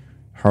remember,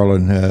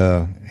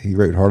 Harlan, he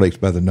wrote Heartaches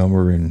by the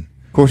Number, and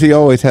of course he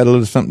always had a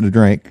little something to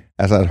drink,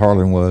 as that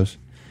Harlan was.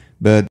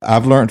 But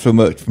I've learned so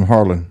much from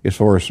Harlan as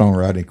far as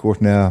songwriting. Of course,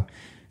 now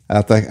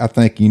I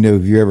think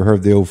if you ever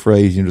heard the old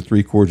phrase,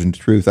 3 chords and the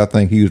truth, I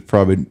think he was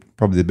probably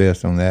the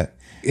best on that.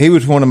 He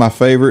was one of my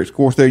favorites. Of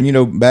course,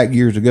 there, back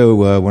years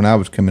ago when I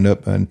was coming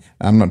up, and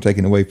I'm not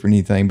taking away from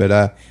anything, but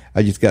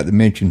I just got to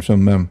mention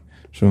some of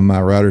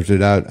my writers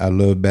that I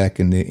loved back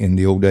in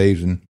the old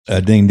days, and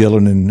Dean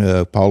Dillon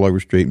and Paul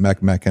Overstreet, Mac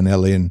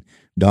McAnally, and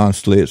Don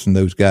Slitz, and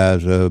those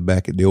guys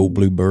back at the old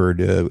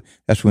Bluebird.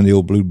 That's when the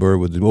old Bluebird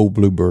was the old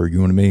Bluebird. You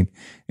know what I mean?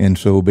 And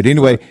so, but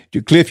anyway,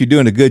 Cliff, you're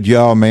doing a good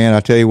job, man. I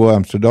tell you what,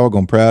 I'm so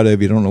doggone proud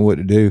of you. Don't know what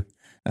to do.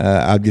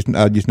 I just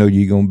know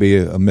you're going to be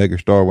a mega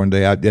star one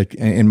day.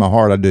 In my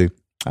heart, I do.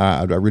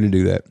 I really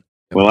do that.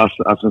 Well,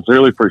 I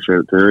sincerely appreciate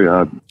it, Terry.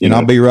 And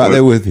I'll be right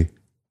there with you.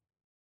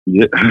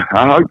 Yeah,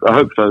 I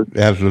hope so.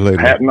 Absolutely.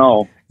 Hat and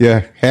all. Yeah,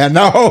 hat and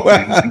all.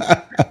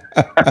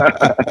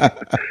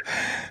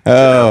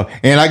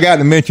 And I got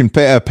to mention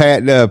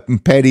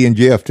Patty and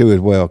Jeff too as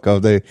well,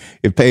 because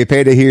if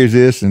Patty hears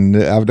this and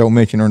I don't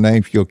mention her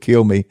name, she'll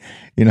kill me.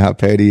 You know how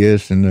Patty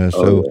is, and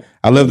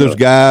I love those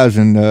guys,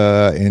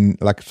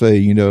 and like I say,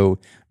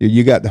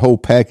 you got the whole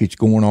package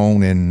going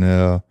on,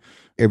 and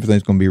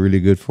everything's going to be really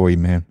good for you,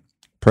 man.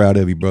 proud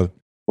of you, brother.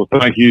 Well,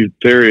 thank you,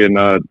 Terry. And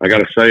I got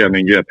to say, I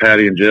mean, yeah,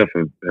 Patty and Jeff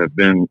have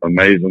been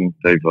amazing.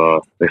 They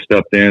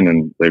stepped in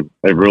and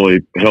they've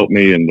really helped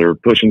me, and they're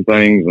pushing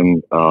things.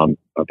 And I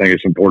think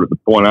it's important to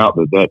point out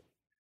that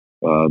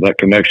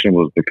connection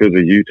was because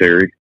of you,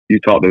 Terry. You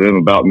talked to them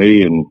about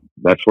me, and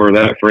that's where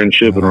that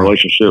friendship and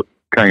relationship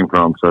came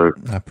from. So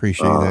I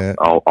appreciate that.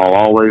 I'll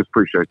always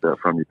appreciate that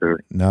from you,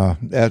 Terry. No,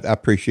 I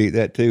appreciate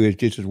that too. It's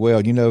just as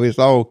well. You know, it's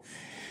all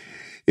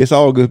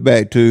goes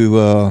back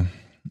to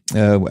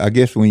I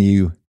guess when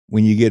you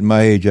get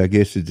my age, I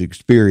guess it's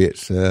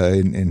experience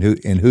and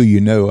who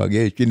you know, I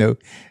guess, you know.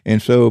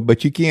 And so,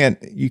 but you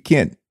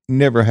can't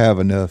never have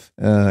enough.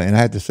 And I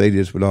have to say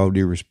this with all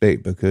due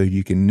respect, because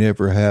you can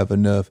never have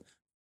enough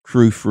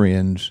true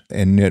friends,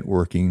 and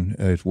networking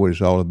is what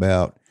it's all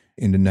about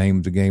in the name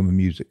of the game of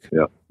music.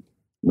 Yeah,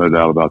 no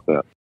doubt about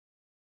that.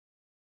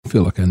 I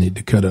feel like I need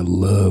to cut a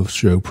love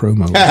show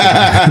promo.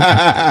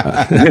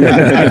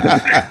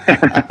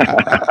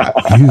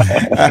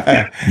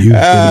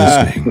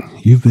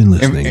 You've been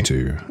listening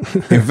to.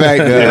 In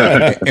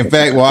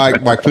fact,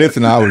 while Cliff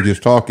and I were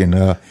just talking,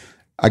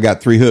 I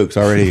got 3 hooks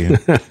already.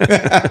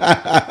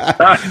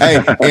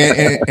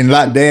 Hey, and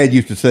like Dad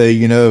used to say,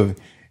 you know,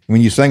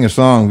 when you sing a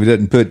song, if it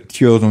doesn't put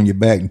chills on your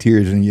back and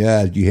tears in your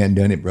eyes, you hadn't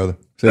done it, brother.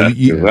 So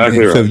you've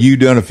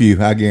done a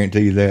few. I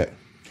guarantee you that.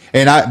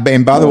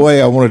 And by the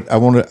way, I want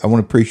to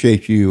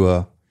appreciate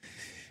you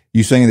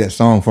singing that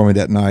song for me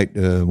that night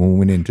when we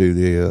went into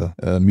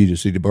the Music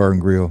City Bar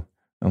and Grill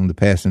on the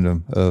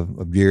passing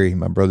of Jerry,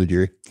 my brother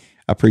Jerry.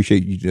 I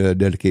appreciate you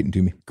dedicating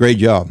to me. Great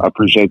job. I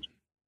appreciate.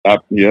 I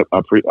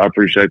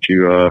appreciate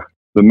you.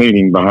 The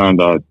meaning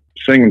behind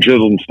singing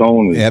Chiseled in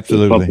Stone is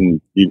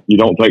something you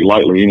don't take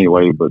lightly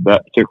anyway. But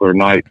that particular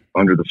night,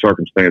 under the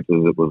circumstances,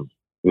 it was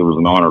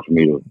an honor for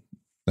me to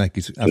thank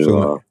you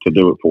to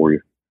do it for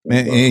you.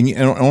 And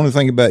the only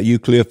thing about you,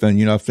 Cliff, and,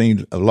 you know, I've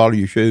seen a lot of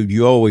your shows,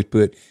 you always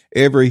put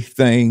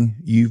everything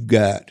you've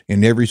got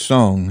in every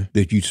song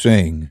that you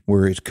sing,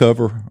 where it's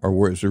cover or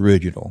where it's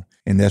original.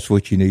 And that's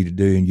what you need to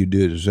do, and you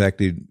do it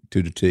exactly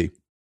to the T.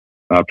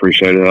 I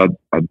appreciate it.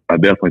 I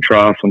definitely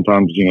try.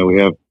 Sometimes, you know, we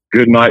have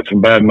good nights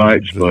and bad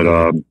nights,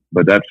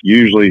 but that's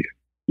usually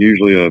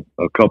a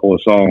couple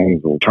of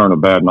songs will turn a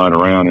bad night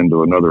around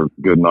into another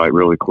good night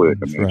really quick.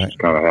 I mean, It's just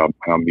kind of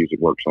how music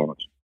works on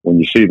us. When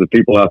you see the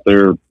people out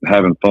there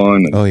having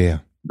fun,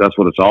 and that's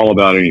what it's all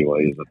about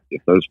anyway.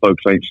 If those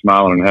folks ain't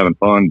smiling and having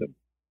fun, then,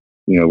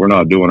 you know, we're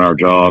not doing our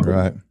job.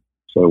 Right.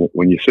 So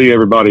when you see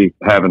everybody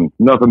having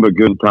nothing but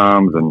good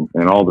times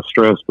and all the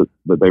stress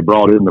that they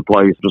brought into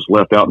place just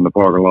left out in the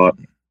parking lot,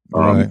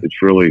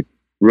 it's really,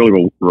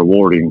 really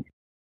rewarding.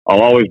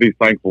 I'll always be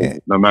thankful,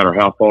 no matter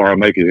how far I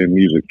make it in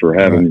music, for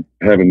having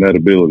that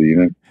ability, you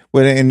know.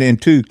 Well,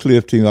 and to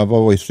Cliff too, I've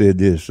always said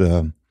this,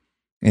 and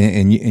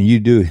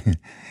you do.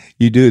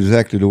 You do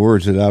exactly the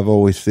words that I've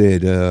always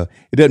said. It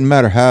doesn't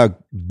matter how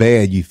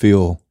bad you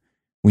feel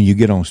when you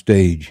get on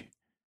stage.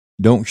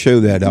 Don't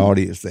show that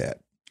audience that.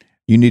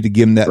 You need to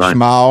give them that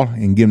smile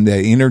and give them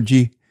that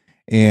energy.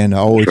 And I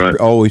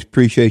always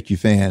appreciate you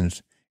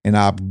fans. And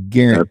I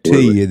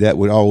guarantee you that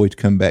would always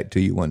come back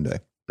to you one day.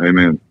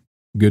 Amen.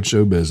 Good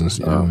show business.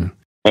 Yeah.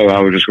 I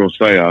was just going to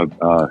say,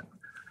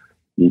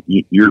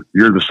 you're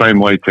the same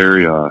way,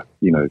 Terry.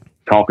 You know,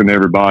 talking to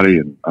everybody,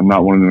 and I'm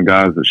not one of them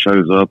guys that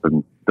shows up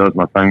and does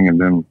my thing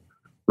and then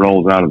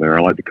rolls out of there.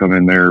 I like to come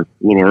in there a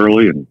little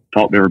early and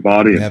talk to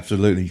everybody. And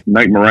absolutely.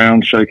 Make them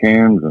around, shake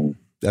hands, and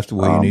that's the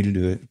way you need to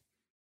do it.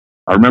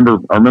 I remember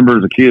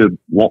as a kid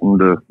wanting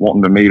to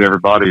meet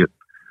everybody at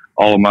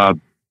all of my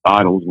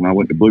idols when I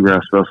went to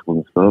bluegrass festivals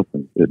and stuff,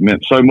 and it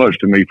meant so much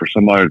to me for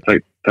somebody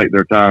to take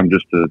their time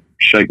just to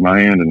shake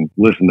my hand and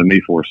listen to me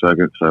for a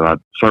second. So I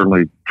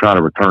certainly try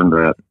to return to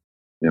that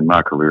in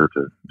my career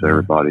to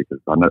everybody,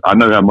 because I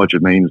know how much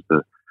it means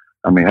to.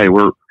 I mean, hey,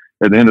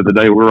 at the end of the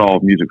day, we're all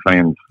music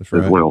fans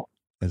as well.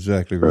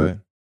 Exactly right.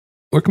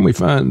 Where can we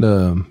find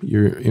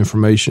your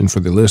information for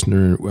the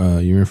listener,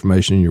 your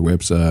information, your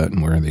website,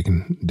 and where they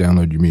can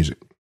download your music?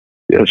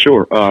 Yeah,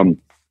 sure.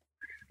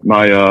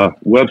 My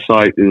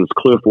website is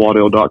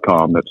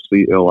cliffwaddell.com. That's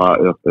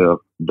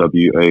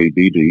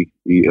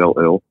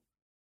CLIFFWADDELL.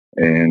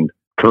 And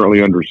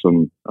currently under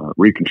some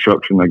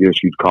reconstruction, I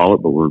guess you'd call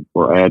it, but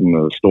we're adding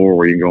a store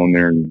where you can go in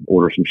there and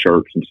order some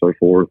shirts and so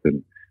forth.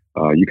 And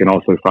you can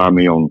also find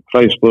me on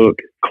Facebook,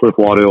 Cliff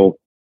Waddell.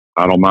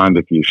 I don't mind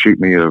if you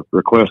shoot me a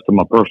request to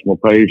my personal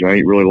page. I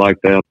ain't really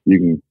like that. You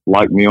can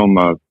like me on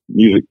my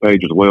music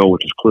page as well,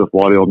 which is Cliff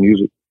Waddell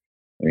Music.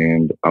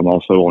 And I'm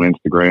also on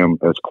Instagram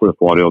as Cliff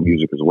Waddell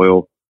Music as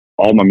well.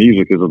 All my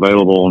music is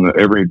available on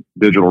every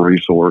digital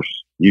resource,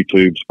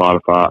 YouTube,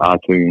 Spotify,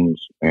 iTunes,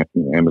 and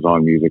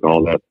Amazon Music,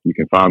 all that. You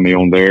can find me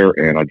on there.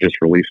 And I just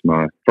released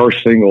my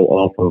first single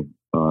off of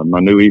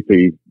my new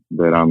EP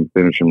that I'm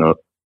finishing up,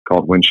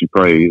 called When She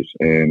Prays,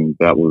 and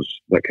that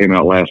came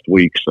out last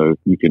week. So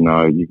you can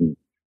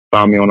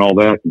find me on all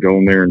that and go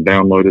in there and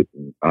download it.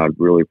 And I'd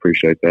really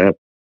appreciate that.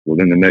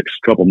 Within the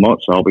next couple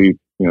months, I'll be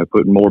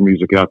putting more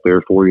music out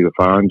there for you to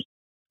find.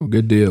 Well,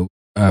 good deal.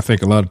 I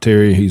think a lot of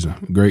Terry. He's a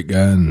great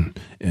guy,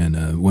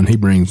 and when he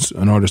brings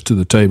an artist to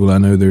the table, I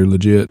know they're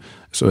legit.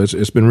 So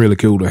it's been really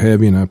cool to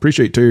have you, and I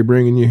appreciate Terry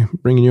bringing you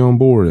on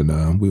board.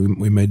 And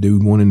we may do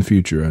one in the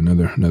future,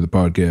 another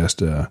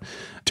podcast.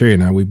 Terry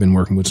and I, we've been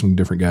working with some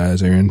different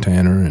guys, Aaron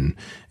Tanner and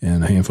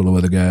a handful of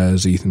other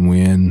guys, Ethan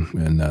Wynn,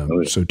 and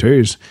so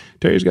Terry's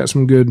got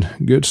some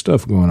good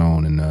stuff going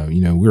on.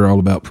 And we're all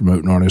about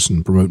promoting artists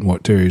and promoting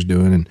what Terry's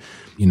doing. And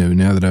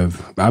now that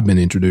I've been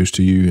introduced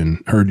to you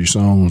and heard your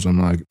songs,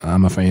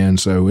 I'm a fan.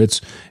 So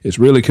it's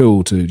really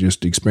cool to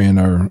just expand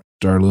our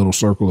little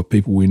circle of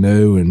people we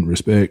know and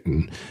respect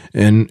and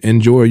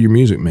enjoy your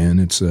music, man.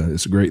 It's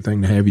a great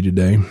thing to have you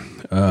today.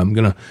 I'm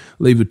gonna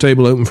leave the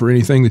table open for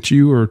anything that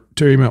you or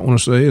Terry might want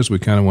to say as we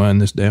kind of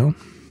wind this down.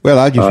 Well,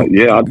 I just go ahead.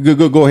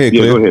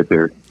 Yeah, go ahead,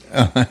 Terry.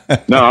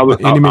 No, I was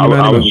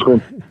just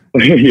going.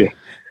 Yeah,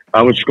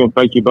 I was just going to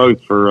thank you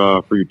both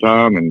for your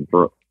time and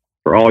for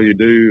all you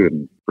do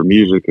and for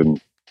music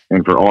and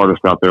for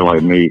artists out there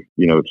like me.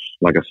 It's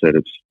like I said,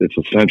 it's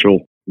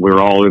essential. We're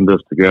all in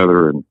this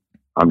together, and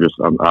I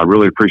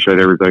really appreciate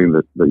everything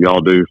that y'all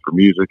do for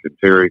music. And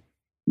Terry,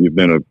 you've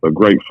been a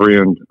great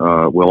friend.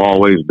 Will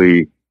always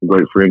be a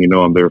great friend.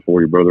 I'm there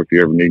for you, brother, if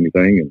you ever need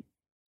anything. And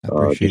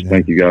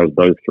thank you guys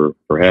both for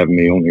having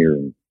me on here.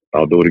 And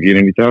I'll do it again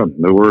anytime.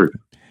 No worries.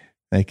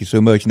 Thank you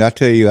so much. And I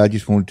tell you, I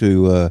just want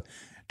to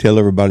tell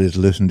everybody that's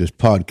listening to this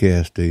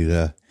podcast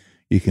that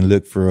you can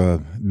look for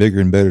bigger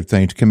and better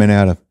things coming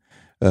out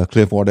of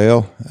Cliff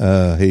Waddell.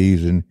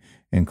 He's an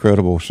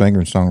incredible singer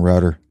and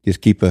songwriter.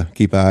 Just keep an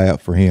eye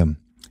out for him.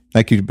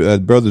 Thank you,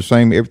 brother.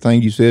 Same,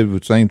 everything you said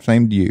was same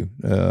to you.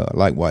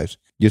 Likewise.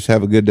 Just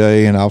have a good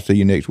day, and I'll see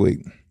you next week.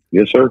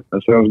 Yes, sir.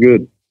 That sounds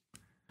good.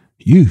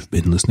 You've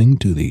been listening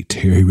to the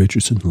Terry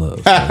Richardson Love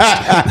Fest.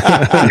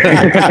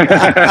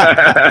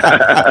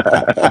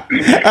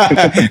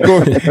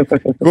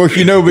 Of course,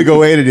 we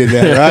go edit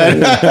that, right?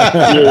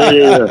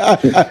 Yeah.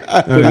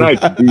 Nice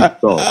deep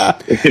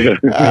thought.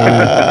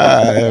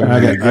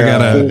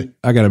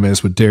 I gotta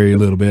mess with Terry a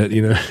little bit,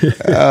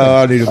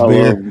 Oh,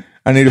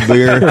 I need a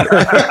beer.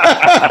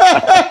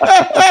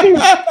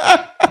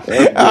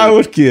 I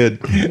was kidding.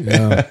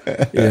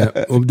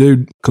 Yeah. Well,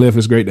 dude, Cliff,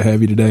 it's great to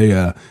have you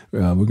today.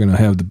 We're going to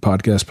have the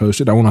podcast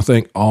posted. I want to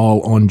thank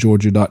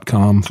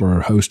allongeorgia.com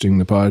for hosting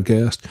the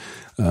podcast.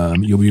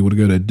 You'll be able to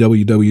go to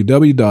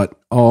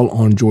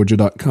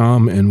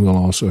www.allongeorgia.com, and we'll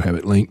also have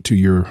it linked to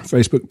your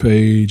Facebook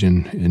page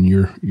and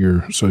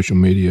your social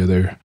media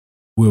there.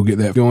 We'll get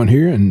that going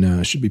here,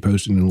 and should be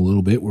posted in a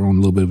little bit. We're on a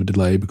little bit of a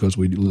delay because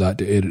we like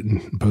to edit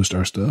and post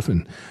our stuff,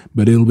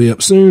 but it'll be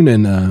up soon,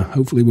 and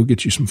hopefully we'll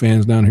get you some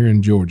fans down here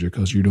in Georgia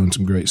because you're doing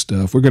some great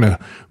stuff. We're gonna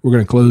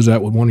close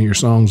out with one of your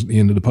songs at the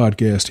end of the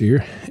podcast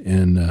here,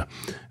 and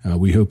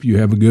we hope you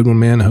have a good one,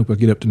 man. I hope I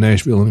get up to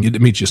Nashville and get to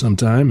meet you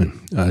sometime. And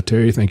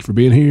Terry, thank you for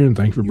being here, and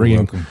thank you for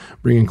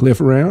bringing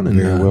Cliff around. And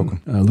you're welcome.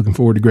 Looking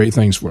forward to great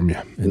things from you.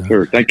 Yes,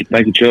 sir. Thank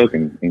you, Chuck,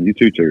 and you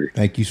too, Terry.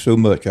 Thank you so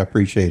much. I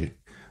appreciate it.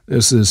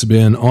 This has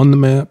been On the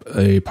Map,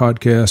 a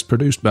podcast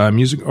produced by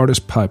Music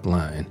Artist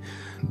Pipeline.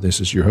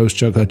 This is your host,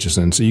 Chuck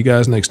Hutchison. See you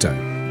guys next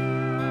time.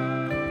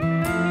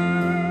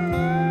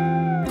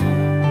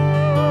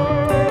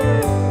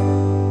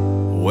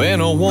 When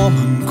a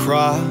woman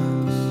cries,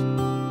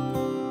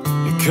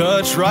 it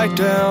cuts right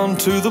down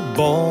to the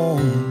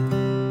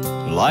bone,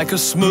 like a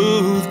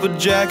smooth but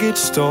jagged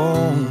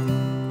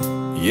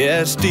stone. Yeah,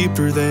 it's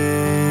deeper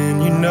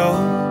than you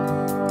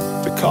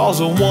know, because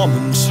a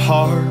woman's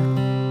heart,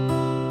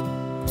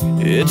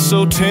 it's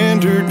so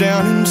tender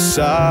down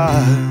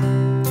inside.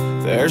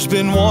 There's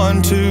been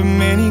one too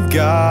many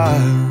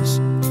guys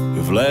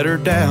who've let her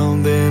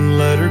down, then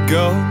let her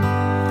go.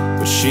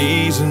 But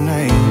she's an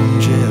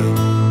angel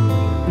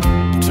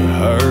to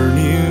her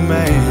new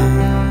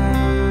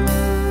man,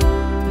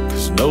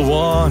 'cause no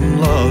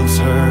one loves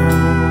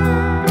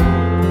her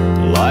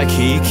like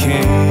he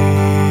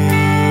can.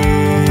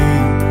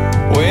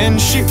 When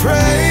she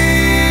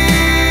prays,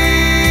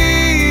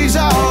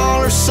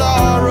 all her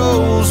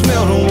sorrows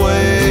melt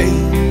away.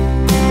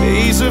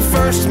 He's the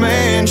first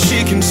man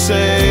she can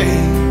say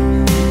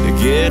that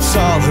gets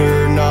all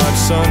her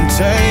knots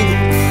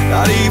untangled.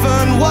 Not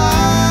even wine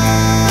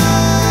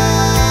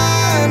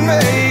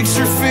makes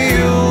her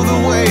feel the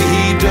way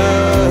he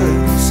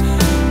does.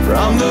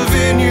 From the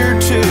vineyard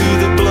to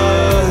the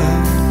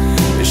blood,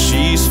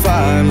 she's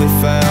finally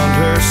found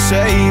her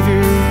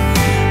Savior.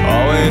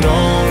 Oh, and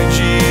only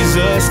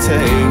Jesus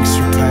takes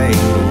her pain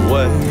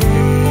away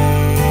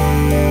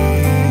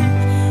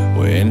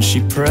when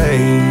she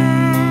prays.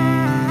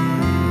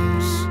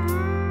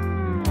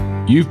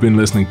 You've been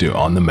listening to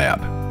On the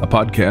Map, a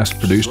podcast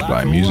produced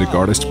by Music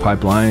Artist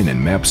Pipeline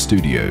and Map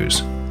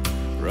Studios.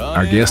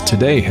 Our guest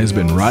today has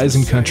been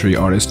rising country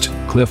artist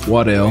Cliff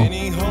Waddell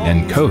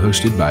and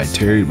co-hosted by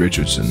Terry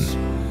Richardson.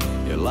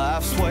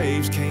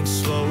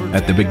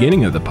 At the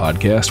beginning of the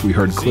podcast, we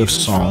heard Cliff's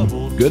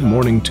song, Good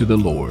Morning to the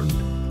Lord.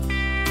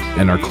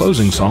 And our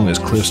closing song is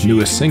Cliff's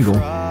newest single,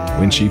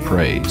 When She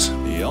Prays.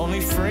 The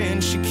only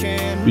friend she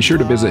can Be sure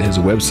to visit his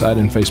website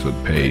and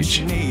Facebook page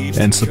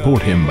and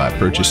support him by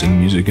purchasing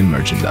music and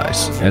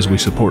merchandise, as we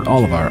support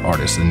all of our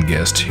artists and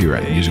guests here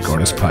at Music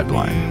Artist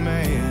Pipeline.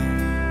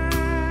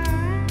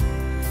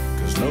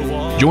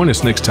 Join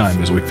us next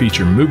time as we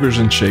feature movers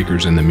and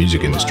shakers in the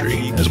music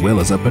industry, as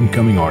well as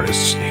up-and-coming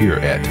artists here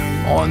at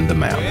On the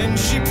Mountain. And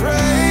she prays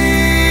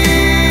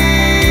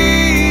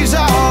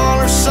all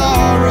her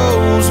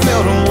sorrows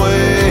melt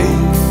away.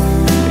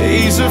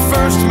 He's the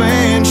first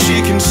man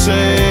she can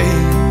say.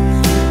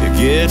 It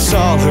gets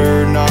all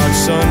her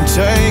knots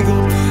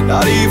untangled,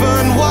 not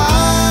even